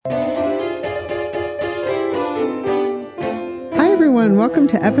everyone. Welcome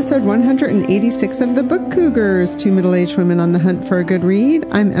to episode 186 of The Book Cougars, two middle-aged women on the hunt for a good read.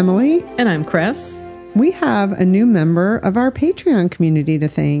 I'm Emily. And I'm Chris. We have a new member of our Patreon community to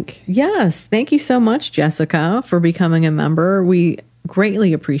thank. Yes. Thank you so much, Jessica, for becoming a member. We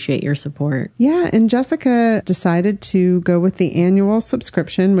greatly appreciate your support. Yeah, and Jessica decided to go with the annual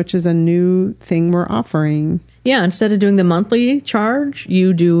subscription, which is a new thing we're offering. Yeah, instead of doing the monthly charge,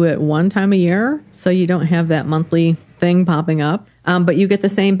 you do it one time a year, so you don't have that monthly thing popping up. But you get the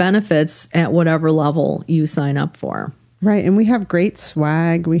same benefits at whatever level you sign up for. Right, and we have great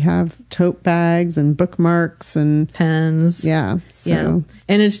swag. We have tote bags and bookmarks and pens. Yeah. Yeah.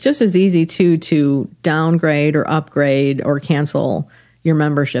 And it's just as easy to downgrade or upgrade or cancel your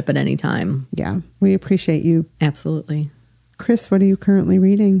membership at any time. Yeah, we appreciate you. Absolutely. Chris, what are you currently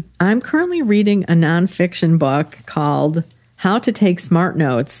reading? I'm currently reading a nonfiction book called How to Take Smart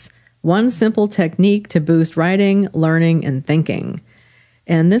Notes, One Simple Technique to Boost Writing, Learning, and Thinking.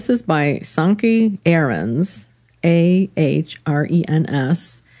 And this is by Sankey Ahrens, Ahrens.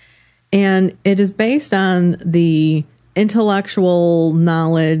 And it is based on the intellectual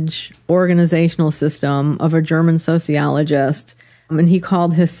knowledge organizational system of a German sociologist. And he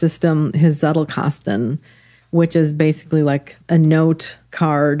called his system his Zettelkasten, which is basically like a note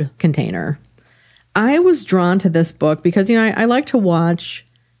card container. I was drawn to this book because, I like to watch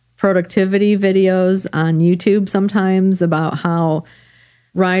productivity videos on YouTube sometimes about how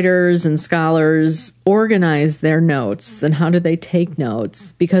writers and scholars organize their notes and how do they take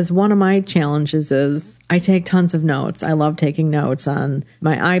notes. Because one of my challenges is I take tons of notes. I love taking notes on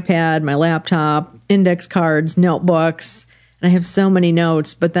my iPad, my laptop, index cards, notebooks. And I have so many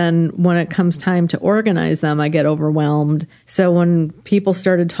notes, but then when it comes time to organize them, I get overwhelmed. So when people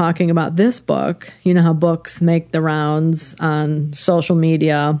started talking about this book, you know how books make the rounds on social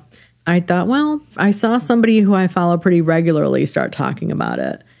media, I thought, well, I saw somebody who I follow pretty regularly start talking about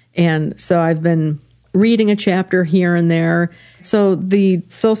it. And so I've been reading a chapter here and there. So the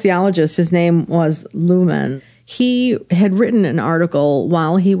sociologist, his name was Luhmann, he had written an article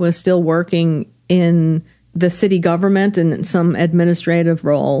while he was still working in the city government in some administrative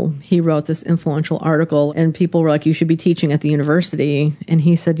role. He wrote this influential article and people were like, you should be teaching at the university. And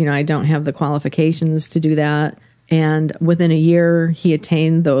he said, I don't have the qualifications to do that. And within a year, he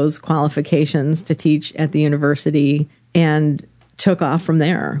attained those qualifications to teach at the university and took off from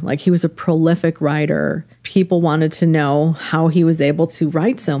there. Like, he was a prolific writer. People wanted to know how he was able to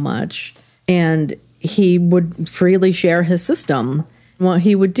write so much. And he would freely share his system. What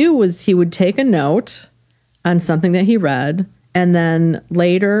he would do was he would take a note on something that he read, and then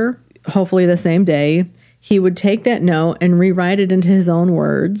later, hopefully the same day, he would take that note and rewrite it into his own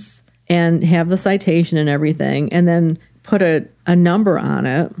words and have the citation and everything, and then put a number on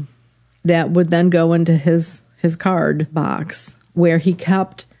it that would then go into his card box where he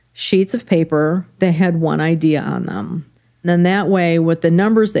kept sheets of paper that had one idea on them. And then that way, with the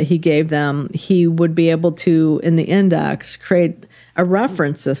numbers that he gave them, he would be able to, in the index, create a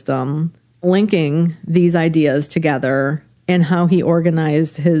reference system linking these ideas together and how he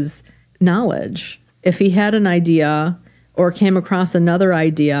organized his knowledge. If he had an idea or came across another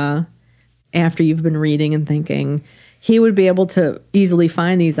idea after you've been reading and thinking, he would be able to easily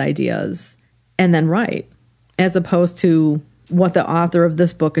find these ideas and then write, as opposed to what the author of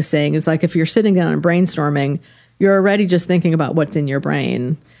this book is saying is like, if you're sitting down and brainstorming, you're already just thinking about what's in your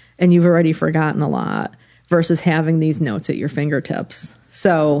brain and you've already forgotten a lot versus having these notes at your fingertips.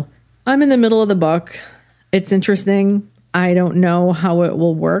 So I'm in the middle of the book. It's interesting. I don't know how it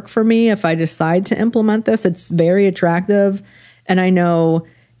will work for me if I decide to implement this. It's very attractive. And I know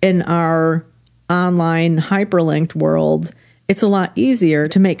in our online hyperlinked world, it's a lot easier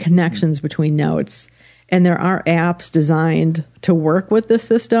to make connections between notes. And there are apps designed to work with this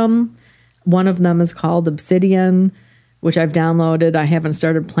system. One of them is called Obsidian, which I've downloaded. I haven't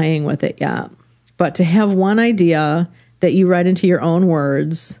started playing with it yet. But to have one idea that you write into your own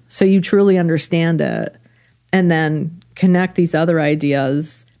words so you truly understand it, and then connect these other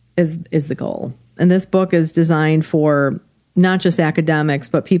ideas is the goal. And this book is designed for not just academics,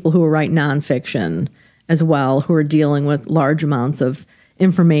 but people who write nonfiction as well, who are dealing with large amounts of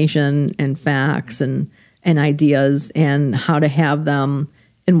information and facts and ideas and how to have them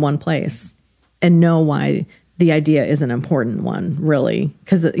in one place and know why the idea is an important one, really.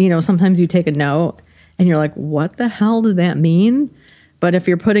 Because, sometimes you take a note and you're like, what the hell did that mean? But if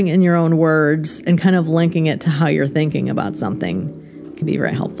you're putting in your own words and kind of linking it to how you're thinking about something, it can be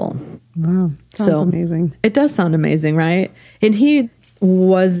very helpful. Wow. Sounds amazing. It does sound amazing, right? And he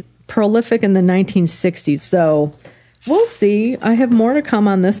was prolific in the 1960s. So we'll see. I have more to come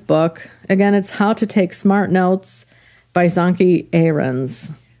on this book. Again, it's How to Take Smart Notes, by Zonke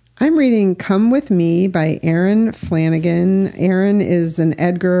Ahrens. I'm reading Come With Me by Erin Flanagan. Erin is an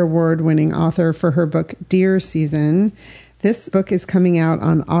Edgar Award-winning author for her book Deer Season. This book is coming out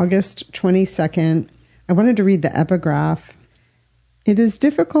on August 22nd. I wanted to read the epigraph. It is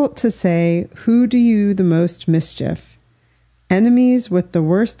difficult to say who do you the most mischief, enemies with the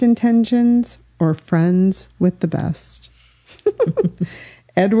worst intentions or friends with the best.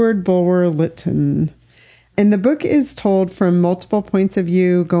 Edward Bulwer Lytton. And the book is told from multiple points of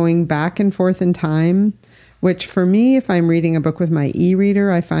view, going back and forth in time, which for me, if I'm reading a book with my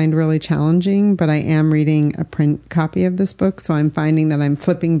e-reader, I find really challenging, but I am reading a print copy of this book, so I'm finding that I'm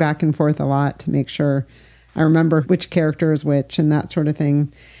flipping back and forth a lot to make sure I remember which character is which and that sort of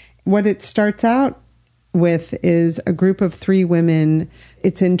thing. What it starts out with is a group of 3 women.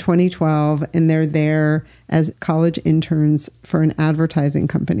 It's in 2012, and they're there as college interns for an advertising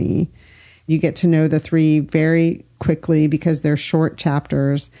company. You get to know the 3 very quickly because they're short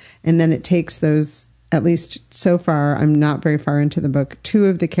chapters. And then it takes those, at least so far, I'm not very far into the book, 2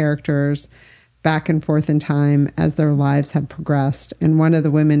 of the characters back and forth in time as their lives have progressed. And one of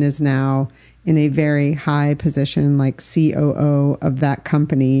the women is now in a very high position, like COO of that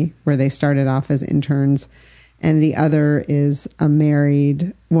company where they started off as interns. And the other is a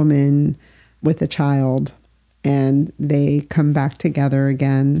married woman with a child. And they come back together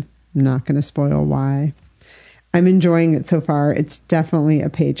again. I'm not going to spoil why. I'm enjoying it so far. It's definitely a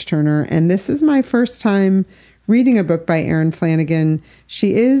page turner. And this is my first time reading a book by Erin Flanagan.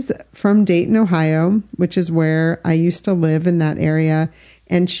 She is from Dayton, Ohio, which is where I used to live in that area.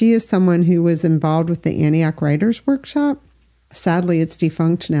 And she is someone who was involved with the Antioch Writers Workshop. Sadly, it's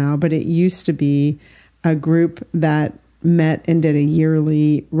defunct now, but it used to be a group that met and did a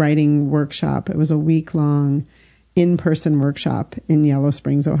yearly writing workshop. It was a week-long in-person workshop in Yellow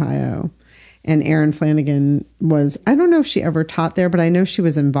Springs, Ohio. And Erin Flanagan was, I don't know if she ever taught there, but I know she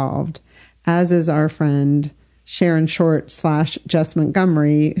was involved, as is our friend Sharon Short / Jess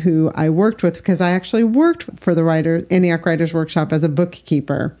Montgomery, who I worked with because I actually worked for the Antioch Writers Workshop as a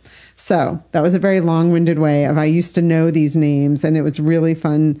bookkeeper. So that was a very long-winded way of I used to know these names, and it was really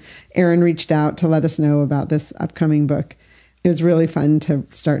fun. Erin reached out to let us know about this upcoming book. It was really fun to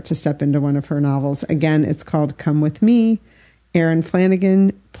start to step into one of her novels. Again, it's called Come With Me. Erin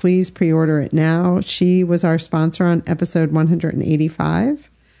Flanagan, please pre-order it now. She was our sponsor on episode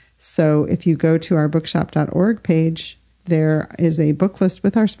 185. So if you go to our bookshop.org page, there is a book list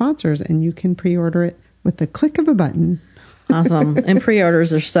with our sponsors, and you can pre-order it with the click of a button. Awesome. And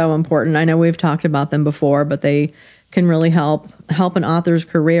pre-orders are so important. I know we've talked about them before, but they can really help an author's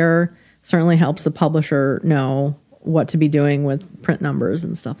career. Certainly helps the publisher know what to be doing with print numbers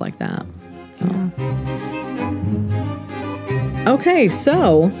and stuff like that. So. Okay,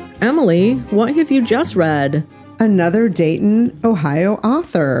 so Emily, what have you just read? Another Dayton, Ohio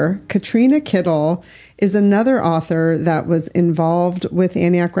author. Katrina Kittle is another author that was involved with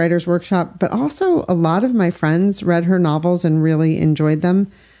Antioch Writers Workshop, but also a lot of my friends read her novels and really enjoyed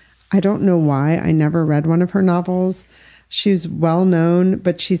them. I don't know why. I never read one of her novels. She's well known,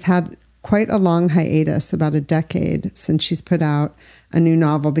 but she's had quite a long hiatus, about a decade, since she's put out a new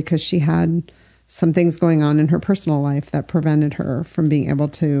novel because she had some things going on in her personal life that prevented her from being able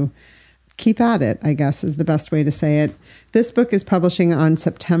to keep at it, I guess is the best way to say it. This book is publishing on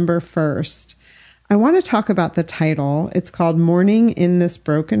September 1st. I want to talk about the title. It's called Mourning in This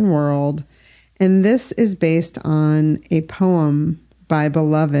Broken World, and this is based on a poem by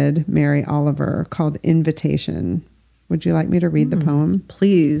beloved Mary Oliver called Invitation. Would you like me to read the poem?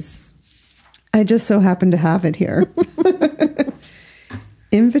 Please. I just so happen to have it here.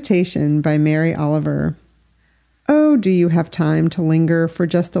 Invitation by Mary Oliver. Oh, do you have time to linger for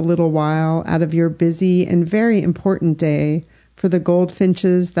just a little while out of your busy and very important day for the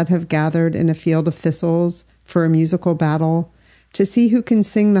goldfinches that have gathered in a field of thistles for a musical battle, to see who can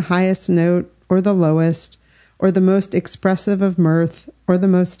sing the highest note or the lowest, or the most expressive of mirth or the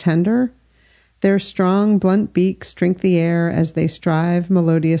most tender? Their strong, blunt beaks drink the air as they strive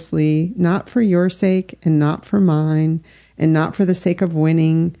melodiously, not for your sake and not for mine, and not for the sake of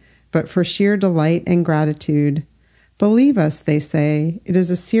winning, but for sheer delight and gratitude. Believe us, they say, it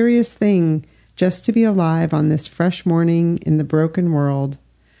is a serious thing just to be alive on this fresh morning in the broken world.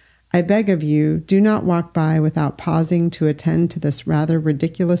 I beg of you, do not walk by without pausing to attend to this rather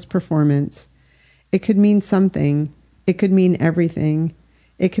ridiculous performance. It could mean something. It could mean everything.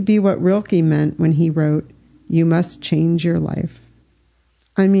 It could be what Rilke meant when he wrote, "You must change your life."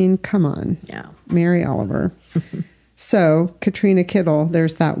 I mean, come on. Yeah. Mary Oliver. So, Katrina Kittle,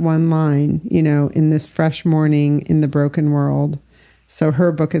 there's that one line, in this fresh morning in the broken world. So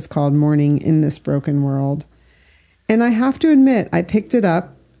her book is called Mourning in This Broken World. And I have to admit, I picked it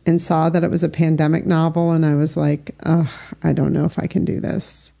up and saw that it was a pandemic novel, and I was like, oh, I don't know if I can do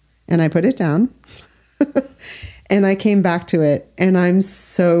this. And I put it down. And I came back to it, and I'm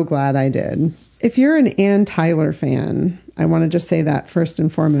so glad I did. If you're an Ann Tyler fan, I want to just say that first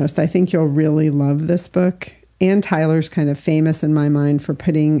and foremost. I think you'll really love this book. Ann Tyler's kind of famous in my mind for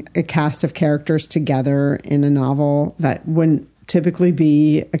putting a cast of characters together in a novel that wouldn't typically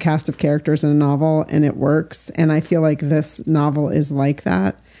be a cast of characters in a novel, and it works. And I feel like this novel is like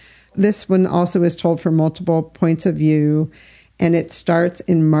that. This one also is told from multiple points of view. And it starts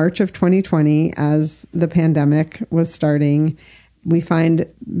in March of 2020 as the pandemic was starting. We find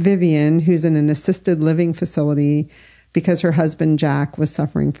Vivian, who's in an assisted living facility because her husband, Jack, was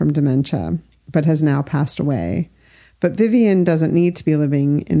suffering from dementia, but has now passed away. But Vivian doesn't need to be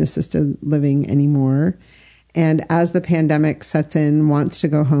living in assisted living anymore. And as the pandemic sets in, wants to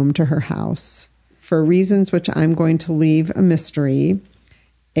go home to her house. For reasons which I'm going to leave a mystery,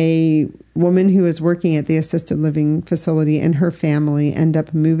 a woman who is working at the assisted living facility and her family end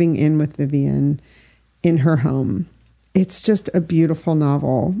up moving in with Vivian in her home. It's just a beautiful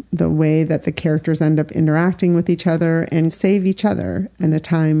novel, the way that the characters end up interacting with each other and save each other in a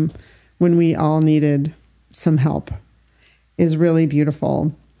time when we all needed some help is really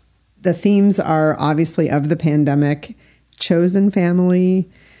beautiful. The themes are obviously of the pandemic, chosen family,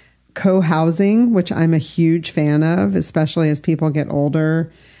 co-housing, which I'm a huge fan of, especially as people get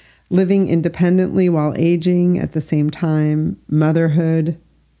older, living independently while aging at the same time, motherhood,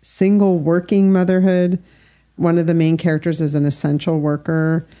 single working motherhood. One of the main characters is an essential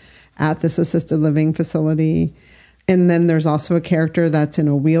worker at this assisted living facility. And then there's also a character that's in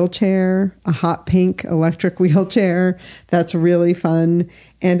a wheelchair, a hot pink electric wheelchair. That's really fun.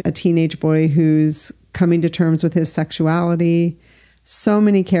 And a teenage boy who's coming to terms with his sexuality. So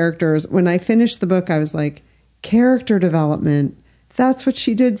many characters. When I finished the book, I was like, character development. That's what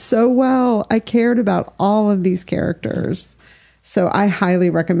she did so well. I cared about all of these characters. So I highly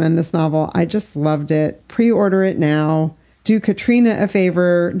recommend this novel. I just loved it. Pre-order it now. Do Katrina a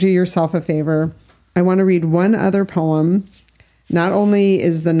favor. Do yourself a favor. I want to read one other poem. Not only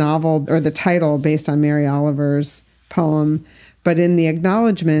is the novel or the title based on Mary Oliver's poem, but in the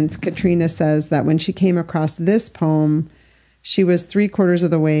acknowledgments, Katrina says that when she came across this poem, she was 3/4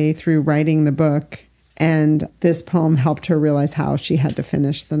 of the way through writing the book, and this poem helped her realize how she had to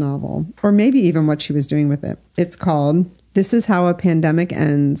finish the novel, or maybe even what she was doing with it. It's called This Is How a Pandemic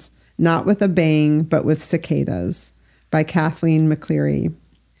Ends, Not With a Bang, But With Cicadas, by Kathleen McCleary.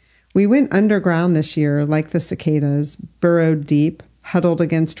 We went underground this year like the cicadas, burrowed deep, huddled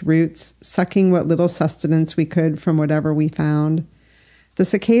against roots, sucking what little sustenance we could from whatever we found. The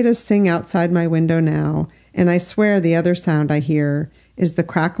cicadas sing outside my window now, and I swear the other sound I hear is the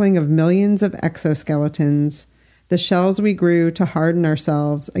crackling of millions of exoskeletons, the shells we grew to harden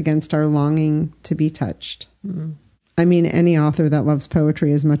ourselves against our longing to be touched. Mm. I mean, any author that loves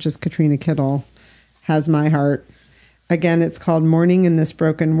poetry as much as Katrina Kittle has my heart. Again, it's called Morning in This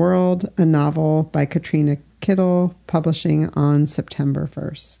Broken World, a novel by Katrina Kittle, publishing on September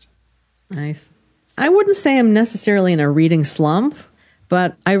 1st. Nice. I wouldn't say I'm necessarily in a reading slump,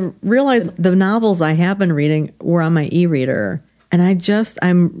 but I realized the novels I have been reading were on my e-reader, and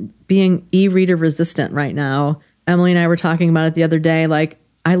I'm being e-reader resistant right now. Emily and I were talking about it the other day. Like,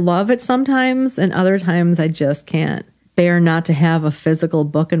 I love it sometimes, and other times I just can't bear not to have a physical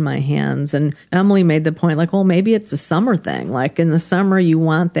book in my hands. And Emily made the point, like, well, maybe it's a summer thing. Like, in the summer, you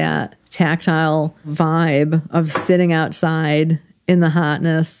want that tactile vibe of sitting outside in the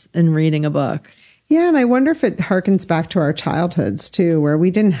hotness and reading a book. Yeah, and I wonder if it harkens back to our childhoods, too, where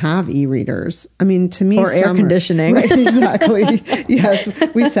we didn't have e-readers. I mean, to me, or air conditioning. Right, exactly. Yes,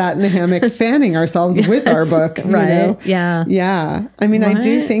 we sat in the hammock fanning ourselves with our book. Right, you know? Yeah. Yeah. I mean, I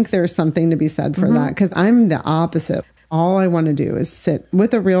do think there's something to be said for that, because I'm the opposite. All I want to do is sit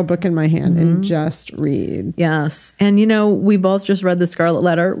with a real book in my hand and just read. Yes. And, we both just read The Scarlet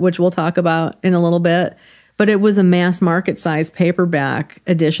Letter, which we'll talk about in a little bit. But it was a mass market size paperback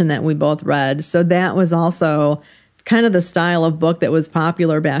edition that we both read. So that was also kind of the style of book that was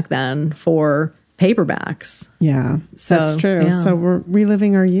popular back then for paperbacks. Yeah, that's true. Yeah. So we're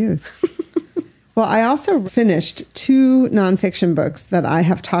reliving our youth. Well, I also finished 2 nonfiction books that I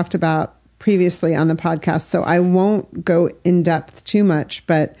have talked about previously on the podcast, so I won't go in depth too much,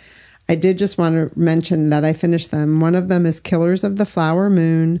 but I did just want to mention that I finished them. One of them is Killers of the Flower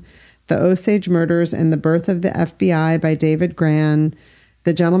Moon, The Osage Murders and the Birth of the FBI by David Gran.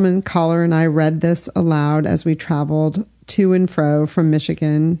 The gentleman caller and I read this aloud as we traveled to and fro from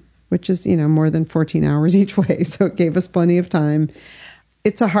Michigan, which is, more than 14 hours each way, so it gave us plenty of time.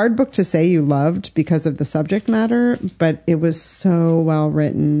 It's a hard book to say you loved because of the subject matter, but it was so well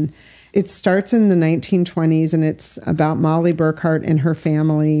written. It starts in the 1920s, and it's about Molly Burkhart and her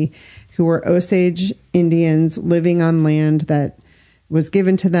family, who were Osage Indians living on land that was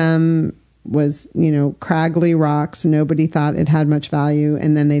given to them, was, craggly rocks. Nobody thought it had much value.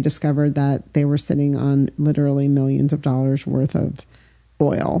 And then they discovered that they were sitting on literally millions of dollars worth of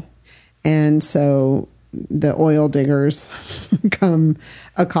oil. And so the oil diggers come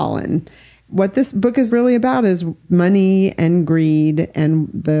a-calling. What this book is really about is money and greed and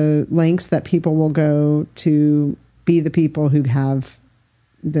the lengths that people will go to be the people who have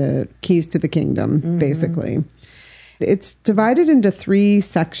the keys to the kingdom, basically. It's divided into 3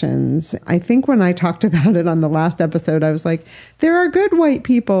 sections. I think when I talked about it on the last episode, I was like, there are good white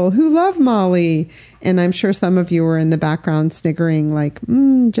people who love Molly. And I'm sure some of you were in the background sniggering like,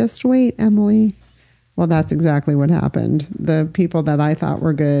 just wait, Emily. Well, that's exactly what happened. The people that I thought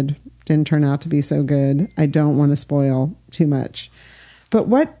were good didn't turn out to be so good. I don't want to spoil too much. But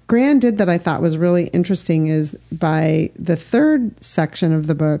what Gran did that I thought was really interesting is by the 3rd section of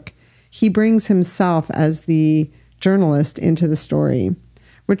the book, he brings himself as the journalist into the story,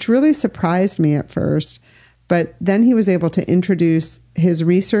 which really surprised me at first. But then he was able to introduce his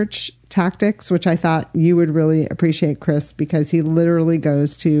research tactics, which I thought you would really appreciate, Chris, because he literally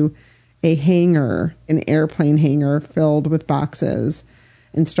goes to a hangar, an airplane hangar filled with boxes,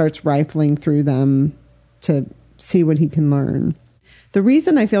 and starts rifling through them to see what he can learn. The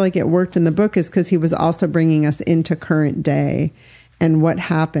reason I feel like it worked in the book is because he was also bringing us into current day and what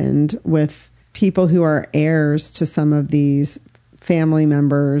happened with people who are heirs to some of these family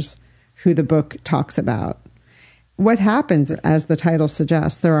members who the book talks about. What happens, as the title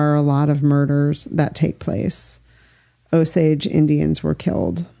suggests, there are a lot of murders that take place. Osage Indians were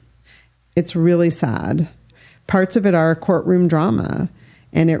killed. It's really sad. Parts of it are courtroom drama,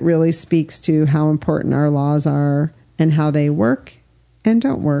 and it really speaks to how important our laws are and how they work and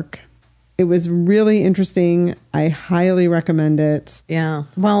don't work. It was really interesting. I highly recommend it. Yeah.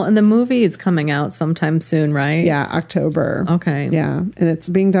 Well, and the movie is coming out sometime soon, right? Yeah, October. Okay. Yeah. And it's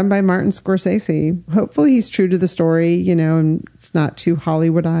being done by Martin Scorsese. Hopefully he's true to the story, and it's not too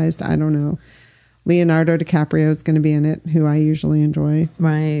Hollywoodized. I don't know. Leonardo DiCaprio is going to be in it, who I usually enjoy.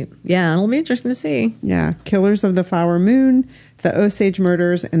 Right. Yeah, it'll be interesting to see. Yeah. Killers of the Flower Moon, The Osage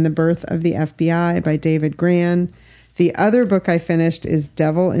Murders, and the Birth of the FBI by David Gran. The other book I finished is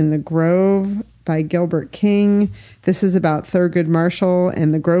Devil in the Grove by Gilbert King. This is about Thurgood Marshall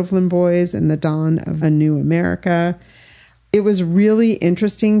and the Groveland Boys and the dawn of a new America. It was really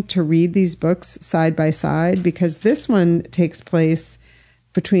interesting to read these books side by side because this one takes place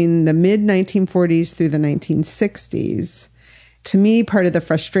between the mid-1940s through the 1960s. To me, part of the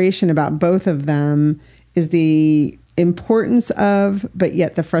frustration about both of them is the importance of, but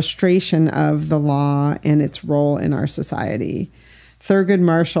yet the frustration of the law and its role in our society. Thurgood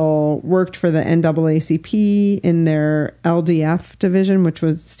Marshall worked for the NAACP in their LDF division, which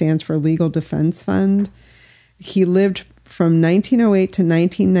stands for Legal Defense Fund. He lived from 1908 to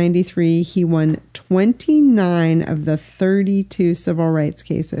 1993. He won 29 of the 32 civil rights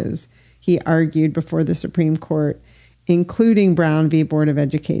cases he argued before the Supreme Court, including Brown v. Board of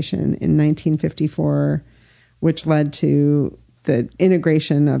Education in 1954, which led to the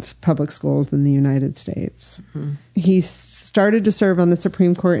integration of public schools in the United States. Mm-hmm. He started to serve on the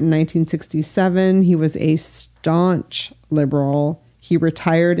Supreme Court in 1967. He was a staunch liberal. He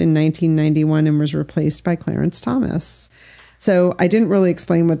retired in 1991 and was replaced by Clarence Thomas. So I didn't really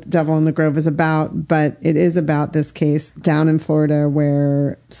explain what Devil in the Grove is about, but it is about this case down in Florida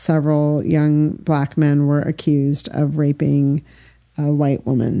where several young black men were accused of raping a white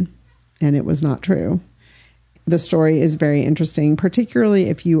woman, and it was not true. The story is very interesting, particularly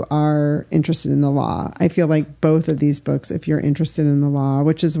if you are interested in the law. I feel like both of these books, if you're interested in the law,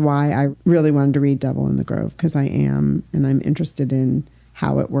 which is why I really wanted to read Devil in the Grove, because I am, and I'm interested in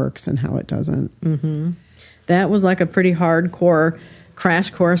how it works and how it doesn't. Mm-hmm. That was like a pretty hardcore crash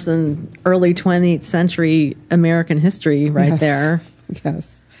course in early 20th century American history right there.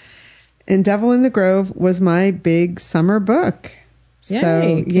 Yes. And Devil in the Grove was my big summer book. Yay, so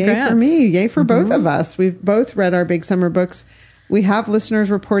yay congrats. For me, yay for both of us. We've both read our big summer books. We have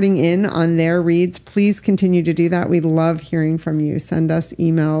listeners reporting in on their reads. Please continue to do that. We love hearing from you. Send us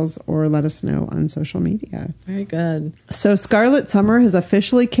emails or let us know on social media. Very good. So Scarlet Summer has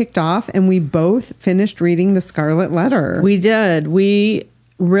officially kicked off, and we both finished reading the Scarlet Letter. We did. We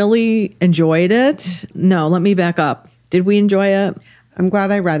really enjoyed it. No, let me back up. Did we enjoy it? I'm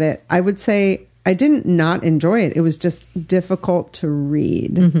glad I read it. I would say I didn't not enjoy it. It was just difficult to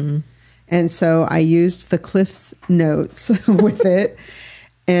read. Mm-hmm. And so I used the Cliff's Notes with it.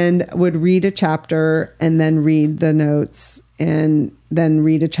 and would read a chapter and then read the notes and then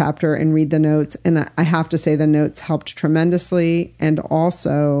read a chapter and read the notes. And I have to say the notes helped tremendously. And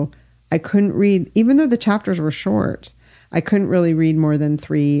also I couldn't read, even though the chapters were short, I couldn't really read more than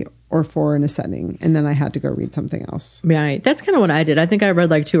 3 or 4 in a setting. And then I had to go read something else. Right. That's kind of what I did. I think I read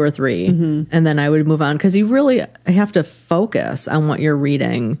like 2 or 3 and then I would move on because you really have to focus on what you're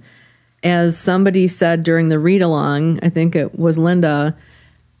reading. As somebody said during the read along, I think it was Linda,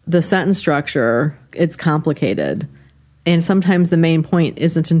 the sentence structure, it's complicated. And sometimes the main point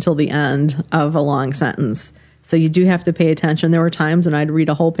isn't until the end of a long sentence. So you do have to pay attention. There were times when I'd read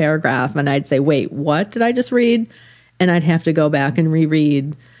a whole paragraph and I'd say, wait, what did I just read? And I'd have to go back and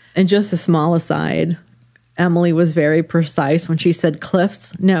reread. And just a small aside, Emily was very precise when she said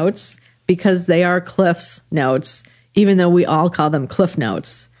Cliff's notes, because they are Cliff's notes, even though we all call them Cliff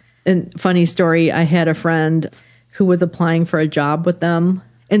notes. And funny story, I had a friend who was applying for a job with them,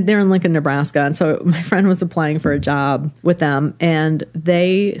 and they're in Lincoln, Nebraska. And so my friend was applying for a job with them, and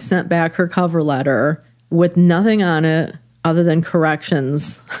they sent back her cover letter with nothing on it other than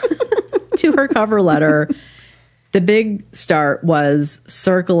corrections to her cover letter. The big start was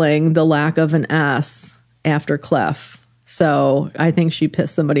circling the lack of an S after Cliff. So I think she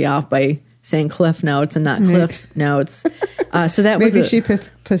pissed somebody off by saying Cliff Notes and not Cliff's Notes. So that maybe was she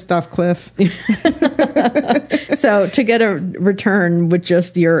pissed off Cliff. So to get a return with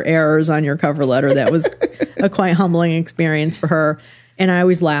just your errors on your cover letter, that was a quite humbling experience for her. And I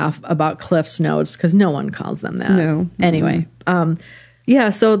always laugh about Cliff's Notes because no one calls them that. No. Anyway,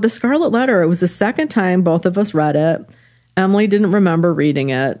 yeah, so the Scarlet Letter, it was the second time both of us read it. Emily didn't remember reading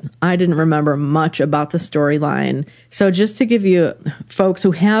it. I didn't remember much about the storyline. So just to give you folks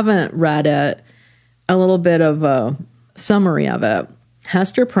who haven't read it a little bit of a summary of it,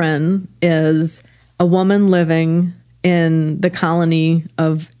 Hester Prynne is a woman living in the colony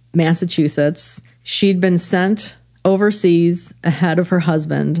of Massachusetts. She'd been sent overseas ahead of her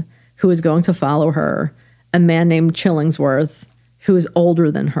husband, who was going to follow her, a man named Chillingsworth, who is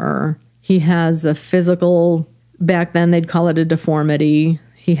older than her. He has a physical, back then they'd call it a deformity.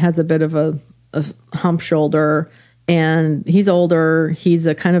 He has a bit of a hump shoulder, and he's older. He's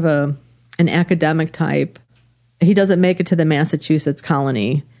a kind of an academic type. He doesn't make it to the Massachusetts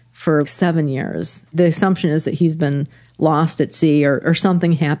colony for 7 years. The assumption is that he's been lost at sea or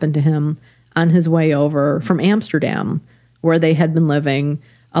something happened to him on his way over from Amsterdam, where they had been living,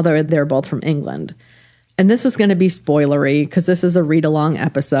 although they're both from England. And this is going to be spoilery because this is a read-along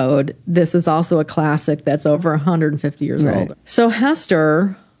episode. This is also a classic that's over 150 years old. So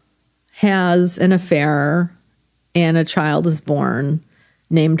Hester has an affair and a child is born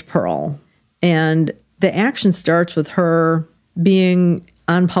named Pearl. And the action starts with her being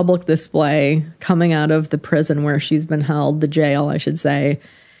on public display, coming out of the prison where she's been held, the jail, I should say.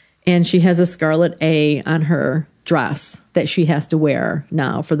 And she has a scarlet A on her dress that she has to wear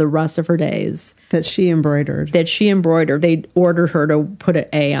now for the rest of her days. That she embroidered. They ordered her to put an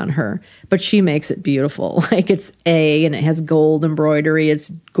A on her, but she makes it beautiful. Like it's A and it has gold embroidery. It's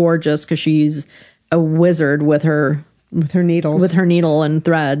gorgeous because she's a wizard with her needles. With her needle and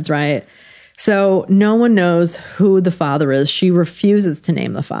threads, right? So no one knows who the father is. She refuses to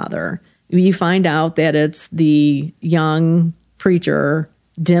name the father. You find out that it's the young preacher,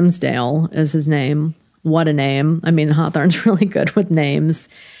 Dimsdale is his name. What a name. I mean, Hawthorne's really good with names.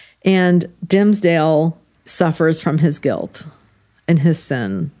 And Dimsdale suffers from his guilt and his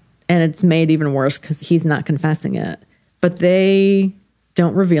sin. And it's made even worse because he's not confessing it. But they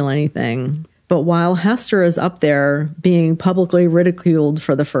don't reveal anything. But while Hester is up there being publicly ridiculed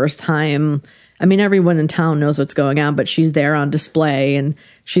for the first time, I mean, everyone in town knows what's going on, but she's there on display and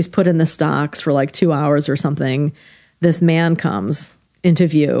she's put in the stocks for like 2 hours or something. This man comes into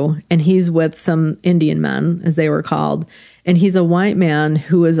view, and he's with some Indian men, as they were called. And he's a white man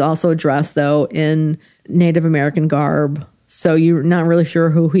who is also dressed, though, in Native American garb. So you're not really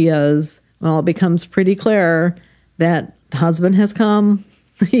sure who he is. Well, it becomes pretty clear that husband has come.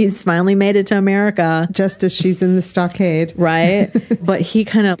 He's finally made it to America. Just as she's in the stockade. Right? But he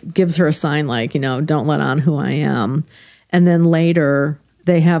kind of gives her a sign like, don't let on who I am. And then later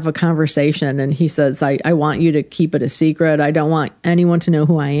they have a conversation and he says, I want you to keep it a secret. I don't want anyone to know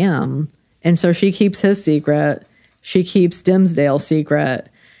who I am. And so she keeps his secret. She keeps Dimsdale's secret.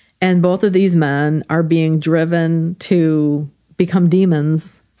 And both of these men are being driven to become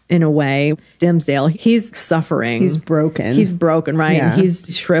demons in a way. Dimsdale, he's suffering. He's broken. He's broken, right? Yeah. And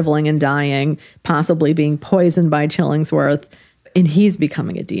he's shriveling and dying, possibly being poisoned by Chillingsworth. And he's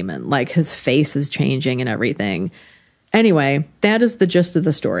becoming a demon. Like his face is changing and everything. Anyway, that is the gist of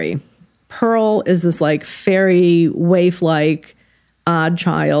the story. Pearl is this like fairy waif-like odd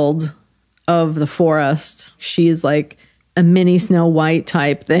child of the forest. She's like a mini Snow White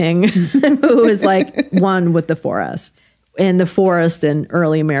type thing who is like one with the forest. And the forest in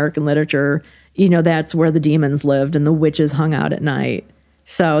early American literature, that's where the demons lived and the witches hung out at night.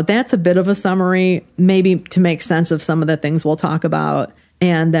 So that's a bit of a summary, maybe to make sense of some of the things we'll talk about.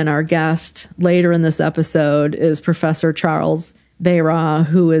 And then our guest later in this episode is Professor Charles Bayraw,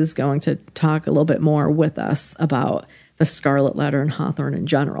 who is going to talk a little bit more with us about the Scarlet Letter and Hawthorne in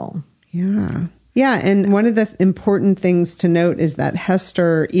general. Yeah. Yeah, and one of the important things to note is that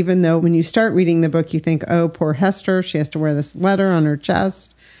Hester, even though when you start reading the book, you think, oh, poor Hester, she has to wear this letter on her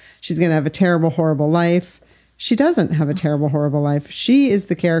chest. She's going to have a terrible, horrible life. She doesn't have a terrible, horrible life. She is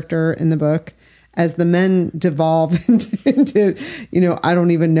the character in the book. As the men devolve into I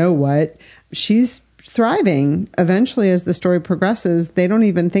don't even know what, she's thriving. Eventually, as the story progresses, they don't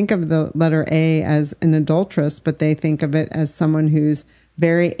even think of the letter A as an adulteress, but they think of it as someone who's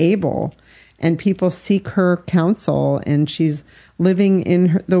very able. And people seek her counsel, and she's living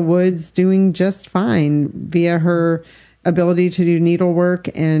in the woods doing just fine via her ability to do needlework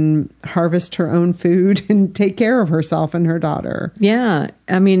and harvest her own food and take care of herself and her daughter. Yeah.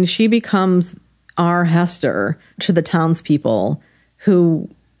 I mean, she becomes our Hester to the townspeople who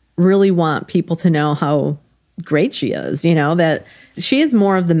really want people to know how great she is, that she is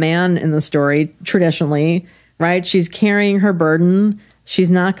more of the man in the story traditionally, right? She's carrying her burden.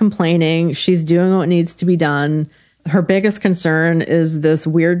 She's not complaining. She's doing what needs to be done. Her biggest concern is this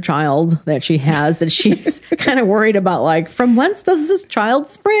weird child that she has that she's kind of worried about, like, from whence does this child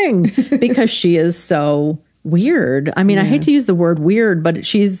spring? Because she is so weird. I mean, I hate to use the word weird, but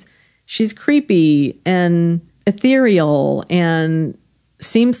she's creepy and ethereal and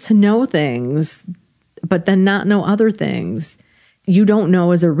seems to know things, but then not know other things. You don't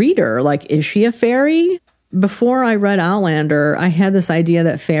know as a reader, like, is she a fairy? Before I read Outlander, I had this idea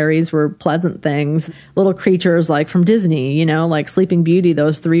that fairies were pleasant things, little creatures like from Disney, like Sleeping Beauty,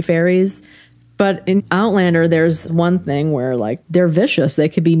 those 3 fairies. But in Outlander, there's one thing where, like, they're vicious. They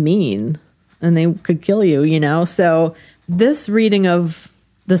could be mean and they could kill you, So this reading of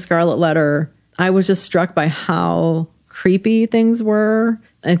the Scarlet Letter, I was just struck by how creepy things were.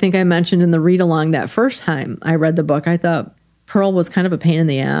 I think I mentioned in the read-along that first time I read the book, I thought Pearl was kind of a pain in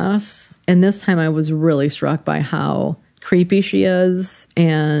the ass. And this time I was really struck by how creepy she is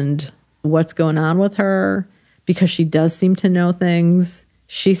and what's going on with her, because she does seem to know things.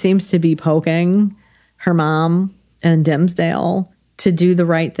 She seems to be poking her mom and Dimsdale to do the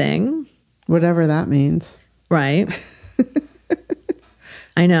right thing. Whatever that means. Right.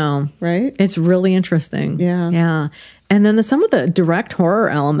 I know. Right? It's really interesting. Yeah. Yeah. And then some of the direct horror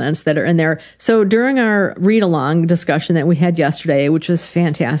elements that are in there. So during our read-along discussion that we had yesterday, which was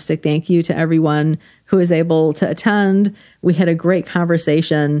fantastic, thank you to everyone who was able to attend. We had a great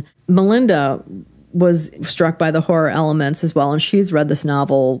conversation. Melinda was struck by the horror elements as well, and she's read this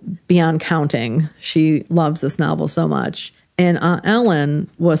novel beyond counting. She loves this novel so much. And Aunt Ellen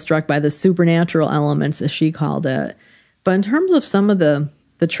was struck by the supernatural elements, as she called it. But in terms of some of the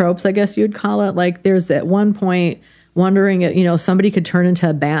tropes, I guess you'd call it, like there's at one point wondering, somebody could turn into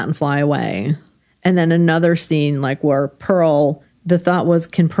a bat and fly away. And then another scene like where Pearl, the thought was,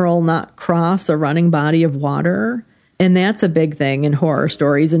 can Pearl not cross a running body of water? And that's a big thing in horror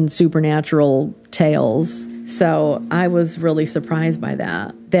stories and supernatural tales. So I was really surprised by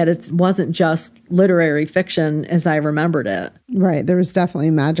that it wasn't just literary fiction as I remembered it. Right. There was definitely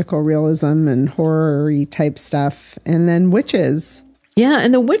magical realism and horror-y type stuff. And then witches. Yeah,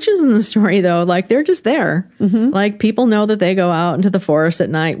 and the witches in the story, though, like, they're just there. Mm-hmm. Like, people know that they go out into the forest at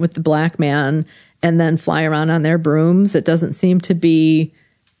night with the black man and then fly around on their brooms. It doesn't seem to be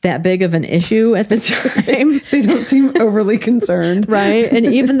that big of an issue at the time. They don't seem overly concerned. Right? And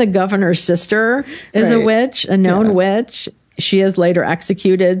even the governor's sister is a witch, a known witch. She is later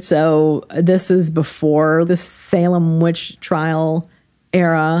executed, so this is before the Salem witch trial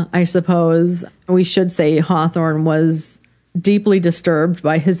era, I suppose. We should say Hawthorne was deeply disturbed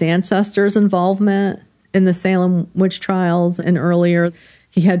by his ancestors' involvement in the Salem witch trials, and earlier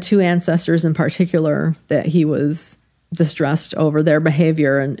he had 2 ancestors in particular that he was distressed over their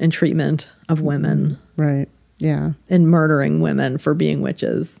behavior and treatment of women. Right. Yeah. And murdering women for being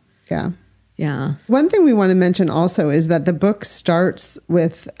witches. Yeah. Yeah. One thing we want to mention also is that the book starts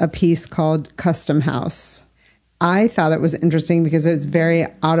with a piece called Custom House. I thought it was interesting because it's very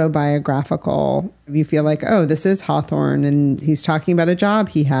autobiographical. You feel like, oh, this is Hawthorne, and he's talking about a job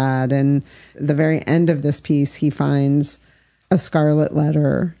he had. And the very end of this piece, he finds a scarlet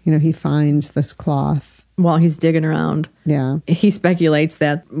letter. He finds this cloth. While he's digging around. Yeah. He speculates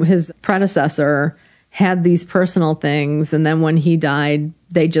that his predecessor had these personal things. And then when he died,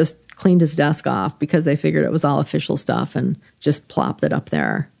 they just cleaned his desk off because they figured it was all official stuff and just plopped it up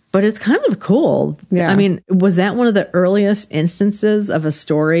there. But it's kind of cool. Yeah. I mean, was that one of the earliest instances of a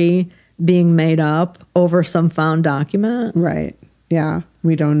story being made up over some found document? Right. Yeah.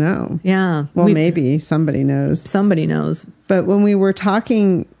 We don't know. Yeah. Well, maybe somebody knows. Somebody knows. But when we were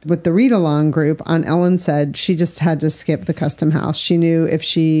talking with the read-along group, Aunt Ellen said she just had to skip the custom house. She knew if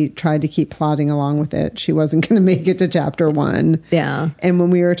she tried to keep plodding along with it, she wasn't going to make it to chapter 1. Yeah. And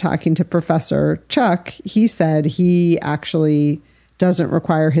when we were talking to Professor Chuck, he said he actually doesn't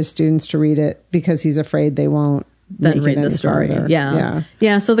require his students to read it because he's afraid they won't then read the story. Farther.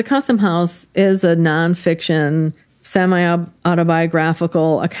 Yeah. So the Custom House is a nonfiction,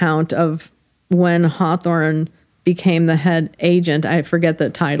 semi-autobiographical account of when Hawthorne became the head agent. I forget the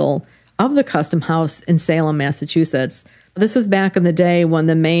title of the Custom House in Salem, Massachusetts. This is back in the day when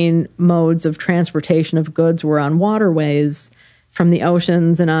the main modes of transportation of goods were on waterways from the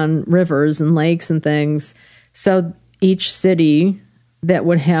oceans and on rivers and lakes and things. So each city that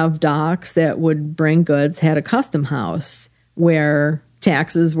would have docks that would bring goods had a custom house where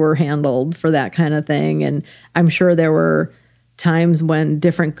taxes were handled for that kind of thing. And I'm sure there were times when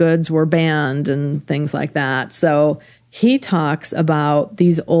different goods were banned and things like that. So he talks about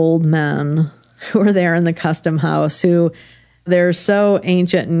these old men who are there in the custom house who they're so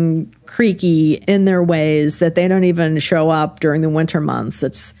ancient and creaky in their ways that they don't even show up during the winter months.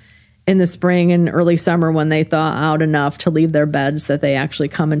 It's in the spring and early summer when they thaw out enough to leave their beds that they actually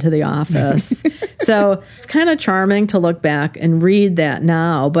come into the office. So it's kind of charming to look back and read that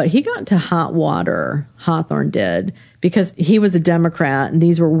now. But he got into hot water, Hawthorne did, because he was a Democrat and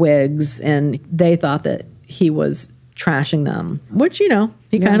these were Whigs, and they thought that he was trashing them, which, you know,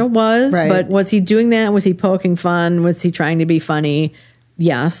 he kind of was. Right. But was he doing that? Was he poking fun? Was he trying to be funny?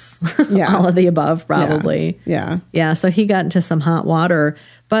 Yes. All of the above, probably. Yeah. So he got into some hot water.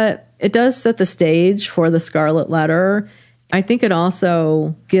 But it does set the stage for the Scarlet Letter. I think it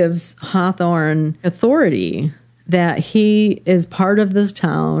also gives Hawthorne authority that he is part of this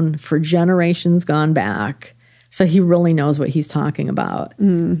town for generations gone back. So he really knows what he's talking about,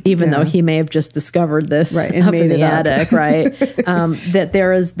 even though he may have just discovered this up in the attic, right? That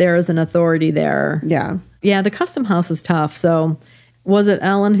there is an authority there. Yeah. Yeah, the custom house is tough. So was it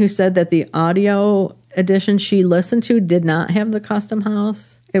Ellen who said that the audio edition she listened to did not have the custom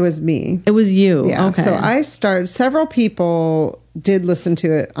house? It was me. It was you. Yeah. Okay. So several people did listen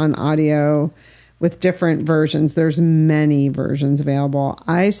to it on audio with different versions. There's many versions available.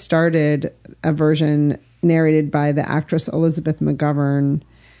 I started a version narrated by the actress Elizabeth McGovern,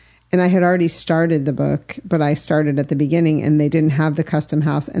 and I had already started the book, but I started at the beginning and they didn't have the custom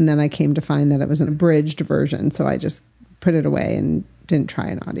house. And then I came to find that it was an abridged version. So I just put it away and didn't try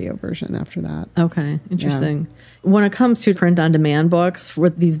an audio version after that. Okay, interesting. Yeah. When it comes to print-on-demand books,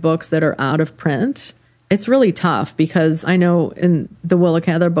 with these books that are out of print, it's really tough because I know in the Willa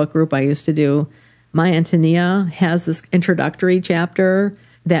Cather book group I used to do, My Antonia has this introductory chapter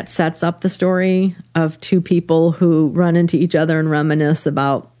that sets up the story of two people who run into each other and reminisce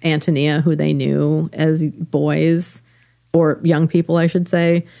about Antonia, who they knew as boys, or young people, I should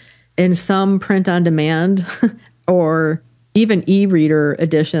say. In some print-on-demand or even e-reader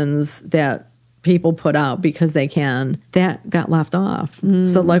editions that people put out because they can, that got left off.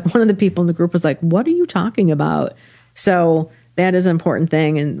 So like one of the people in the group was like, what are you talking about? So that is an important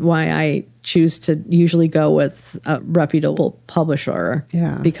thing, and why I choose to usually go with a reputable publisher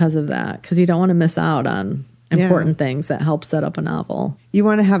because of that, because you don't want to miss out on important things that help set up a novel. You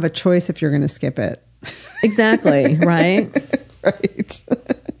want to have a choice if you're going to skip it. Exactly, right? Right.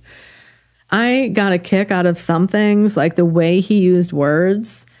 I got a kick out of some things, like the way he used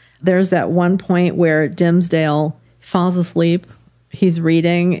words. There's that one point where Dimsdale falls asleep. He's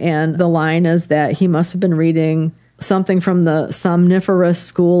reading, and the line is that he must have been reading something from the somniferous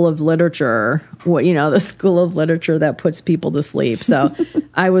school of literature, the school of literature that puts people to sleep. So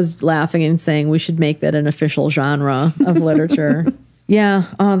I was laughing and saying we should make that an official genre of literature.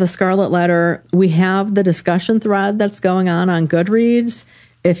 The Scarlet Letter. We have the discussion thread that's going on Goodreads.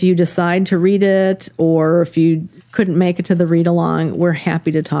 If you decide to read it, or if you couldn't make it to the read-along, we're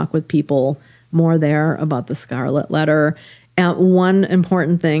happy to talk with people more there about the Scarlet Letter. One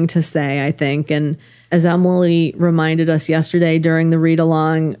important thing to say, I think, and as Emily reminded us yesterday during the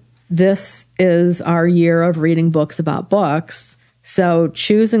read-along, this is our year of reading books about books. So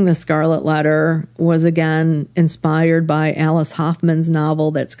choosing the Scarlet Letter was, again, inspired by Alice Hoffman's novel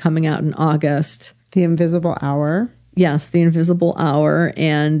that's coming out in August. The Invisible Hour. Yes, The Invisible Hour.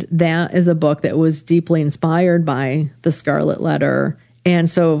 And that is a book that was deeply inspired by the Scarlet Letter. And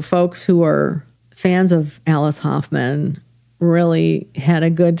so folks who are fans of Alice Hoffman really had a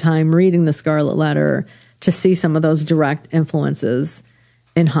good time reading the Scarlet Letter to see some of those direct influences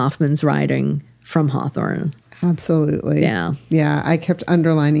in Hoffman's writing from Hawthorne. Absolutely. Yeah. Yeah. I kept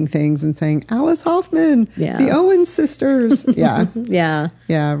underlining things and saying, Alice Hoffman, the Owens sisters. Yeah. Yeah.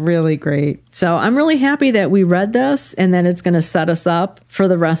 Yeah. Really great. So I'm really happy that we read this, and then it's going to set us up for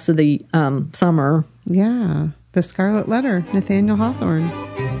the rest of the summer. Yeah. The Scarlet Letter, Nathaniel Hawthorne.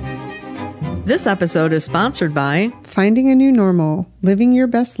 This episode is sponsored by Finding a New Normal, Living Your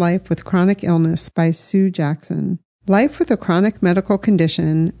Best Life with Chronic Illness by Sue Jackson. Life with a chronic medical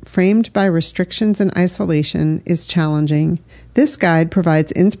condition, framed by restrictions and isolation, is challenging. This guide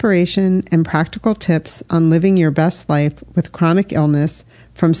provides inspiration and practical tips on living your best life with chronic illness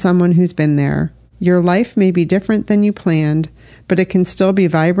from someone who's been there. Your life may be different than you planned, but it can still be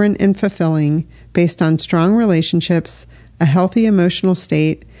vibrant and fulfilling based on strong relationships, a healthy emotional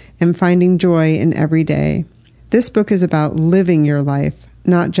state, and finding joy in every day. This book is about living your life,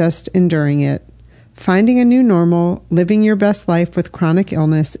 not just enduring it. Finding a New Normal, Living Your Best Life with Chronic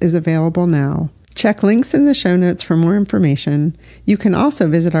Illness is available now. Check links in the show notes for more information. You can also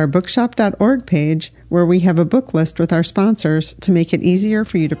visit our bookshop.org page, where we have a book list with our sponsors to make it easier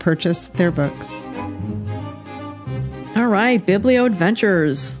for you to purchase their books. All right, Biblio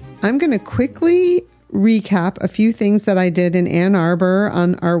Adventures. I'm going to quickly recap a few things that I did in Ann Arbor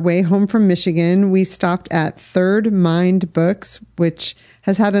on our way home from Michigan. We stopped at Third Mind Books, which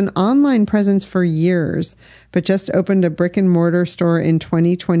has had an online presence for years, but just opened a brick and mortar store in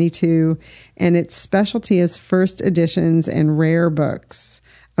 2022. And its specialty is first editions and rare books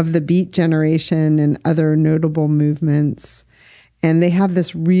of the Beat Generation and other notable movements. And they have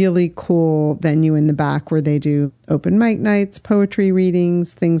this really cool venue in the back where they do open mic nights, poetry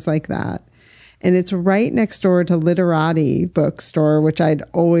readings, things like that. And it's right next door to Literati bookstore, which I'd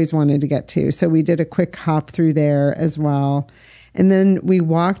always wanted to get to. So we did a quick hop through there as well. And then we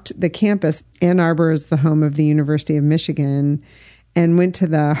walked the campus. Ann Arbor is the home of the University of Michigan, and went to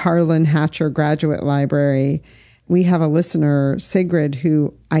the Harlan Hatcher Graduate Library. We have a listener, Sigrid,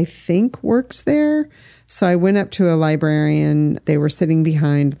 who I think works there. So I went up to a librarian. They were sitting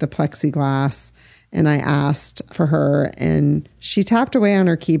behind the plexiglass, and I asked for her, and she tapped away on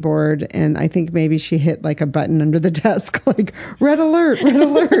her keyboard, and I think maybe she hit like a button under the desk, like, red alert,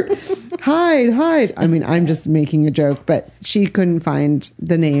 hide. I mean, I'm just making a joke, but she couldn't find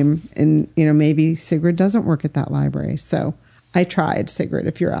the name, and, maybe Sigrid doesn't work at that library. So I tried, Sigrid,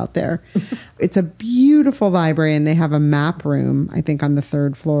 if you're out there. It's a beautiful library, and they have a map room, I think, on the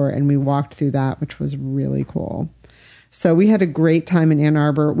third floor, and we walked through that, which was really cool. So we had a great time in Ann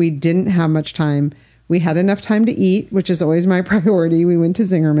Arbor. We didn't have much time. We had enough time to eat, which is always my priority. We went to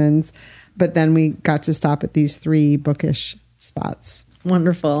Zingerman's, but then we got to stop at these 3 bookish spots.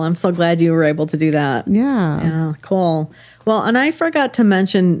 Wonderful. I'm so glad you were able to do that. Yeah. Yeah, cool. Well, and I forgot to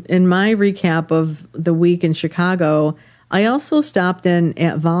mention in my recap of the week in Chicago, I also stopped in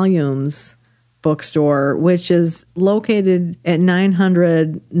at Volumes bookstore, which is located at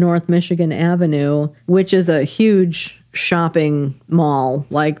 900 North Michigan Avenue, which is a huge shopping mall,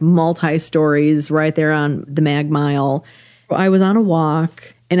 like multi-stories right there on the Mag Mile. I was on a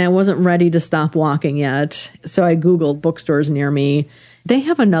walk and I wasn't ready to stop walking yet. So I Googled bookstores near me. They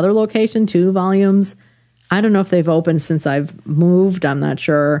have another location too, Volumes. I don't know if they've opened since I've moved. I'm not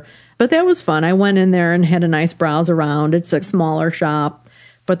sure. But that was fun. I went in there and had a nice browse around. It's a smaller shop,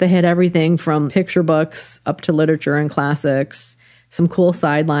 but they had everything from picture books up to literature and classics, some cool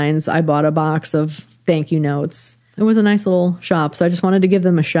sidelines. I bought a box of thank you notes. It was a nice little shop, so I just wanted to give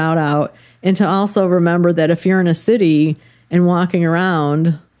them a shout out and to also remember that if you're in a city and walking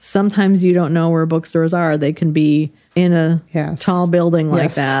around, sometimes you don't know where bookstores are. They can be in a tall building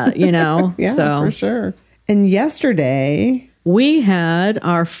like that, Yeah, so for sure. And yesterday, we had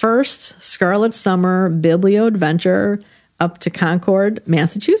our first Scarlet Summer Biblio Adventure up to Concord,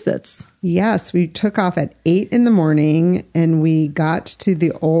 Massachusetts. Yes, we took off at 8 in the morning and we got to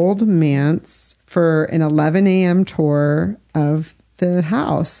the Old Manse for an 11 a.m. tour of the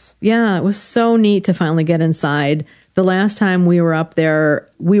house. Yeah, it was so neat to finally get inside. The last time we were up there,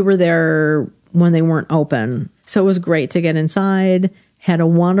 we were there when they weren't open. So it was great to get inside, had a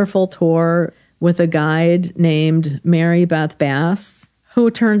wonderful tour with a guide named Mary Beth Bass,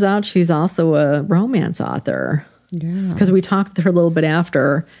 who turns out she's also a romance author. Yeah. Because we talked with her a little bit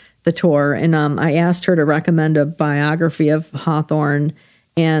after the tour, and I asked her to recommend a biography of Hawthorne,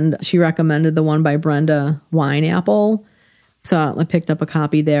 and she recommended the one by Brenda Wineapple. So I picked up a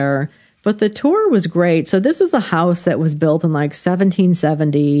copy there. But the tour was great. So this is a house that was built in like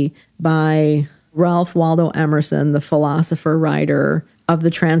 1770 by Ralph Waldo Emerson, the philosopher writer of the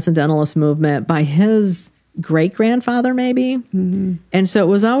Transcendentalist movement by his great-grandfather, maybe. Mm-hmm. And so it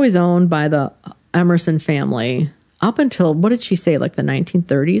was always owned by the Emerson family up until, what did she say, like the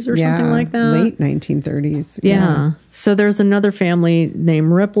 1930s or something like that? Late 1930s. Yeah. So there's another family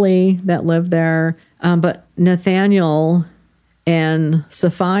named Ripley that lived there. But Nathaniel and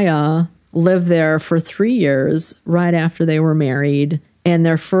Sophia lived there for 3 years right after they were married. And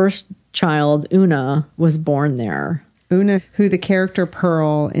their first child, Una, was born there. Una, who the character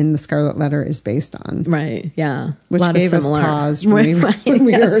Pearl in the Scarlet Letter is based on. Right, yeah. Which gave us pause when we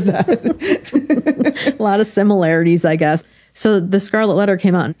heard that. A lot of similarities, I guess. So the Scarlet Letter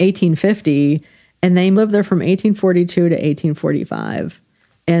came out in 1850, and they lived there from 1842 to 1845.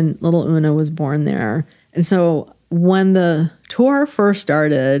 And little Una was born there. And so when the tour first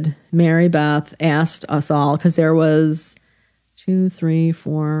started, Mary Beth asked us all, because there was 2, 3,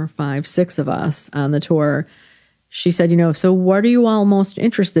 4, 5, 6 of us on the tour. She said, so what are you all most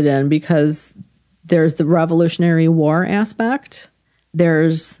interested in? Because there's the Revolutionary War aspect.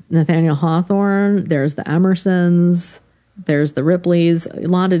 There's Nathaniel Hawthorne. There's the Emersons. There's the Ripleys. A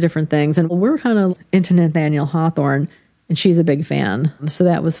lot of different things. And we're kind of into Nathaniel Hawthorne, and she's a big fan. So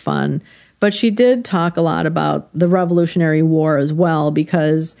that was fun. But she did talk a lot about the Revolutionary War as well,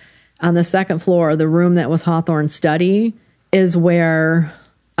 because on the second floor, the room that was Hawthorne's study is where...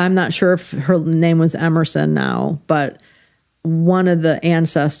 I'm not sure if her name was Emerson now, but one of the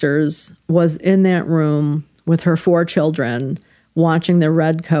ancestors was in that room with her 4 children watching the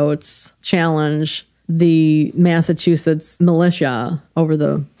Redcoats challenge the Massachusetts militia over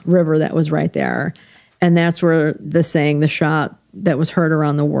the river that was right there. And that's where the saying, the shot that was heard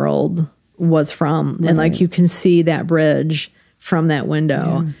around the world, was from. Right. And like you can see that bridge from that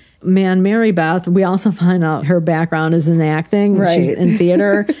window. Yeah. Man, Mary Beth, we also find out her background is in acting. Right. She's in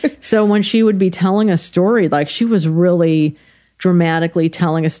theater. So when she would be telling a story, like she was really dramatically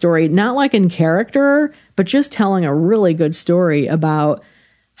telling a story, not like in character, but just telling a really good story about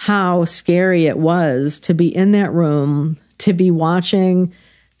how scary it was to be in that room, to be watching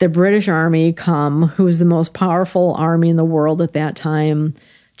the British Army come, who was the most powerful army in the world at that time,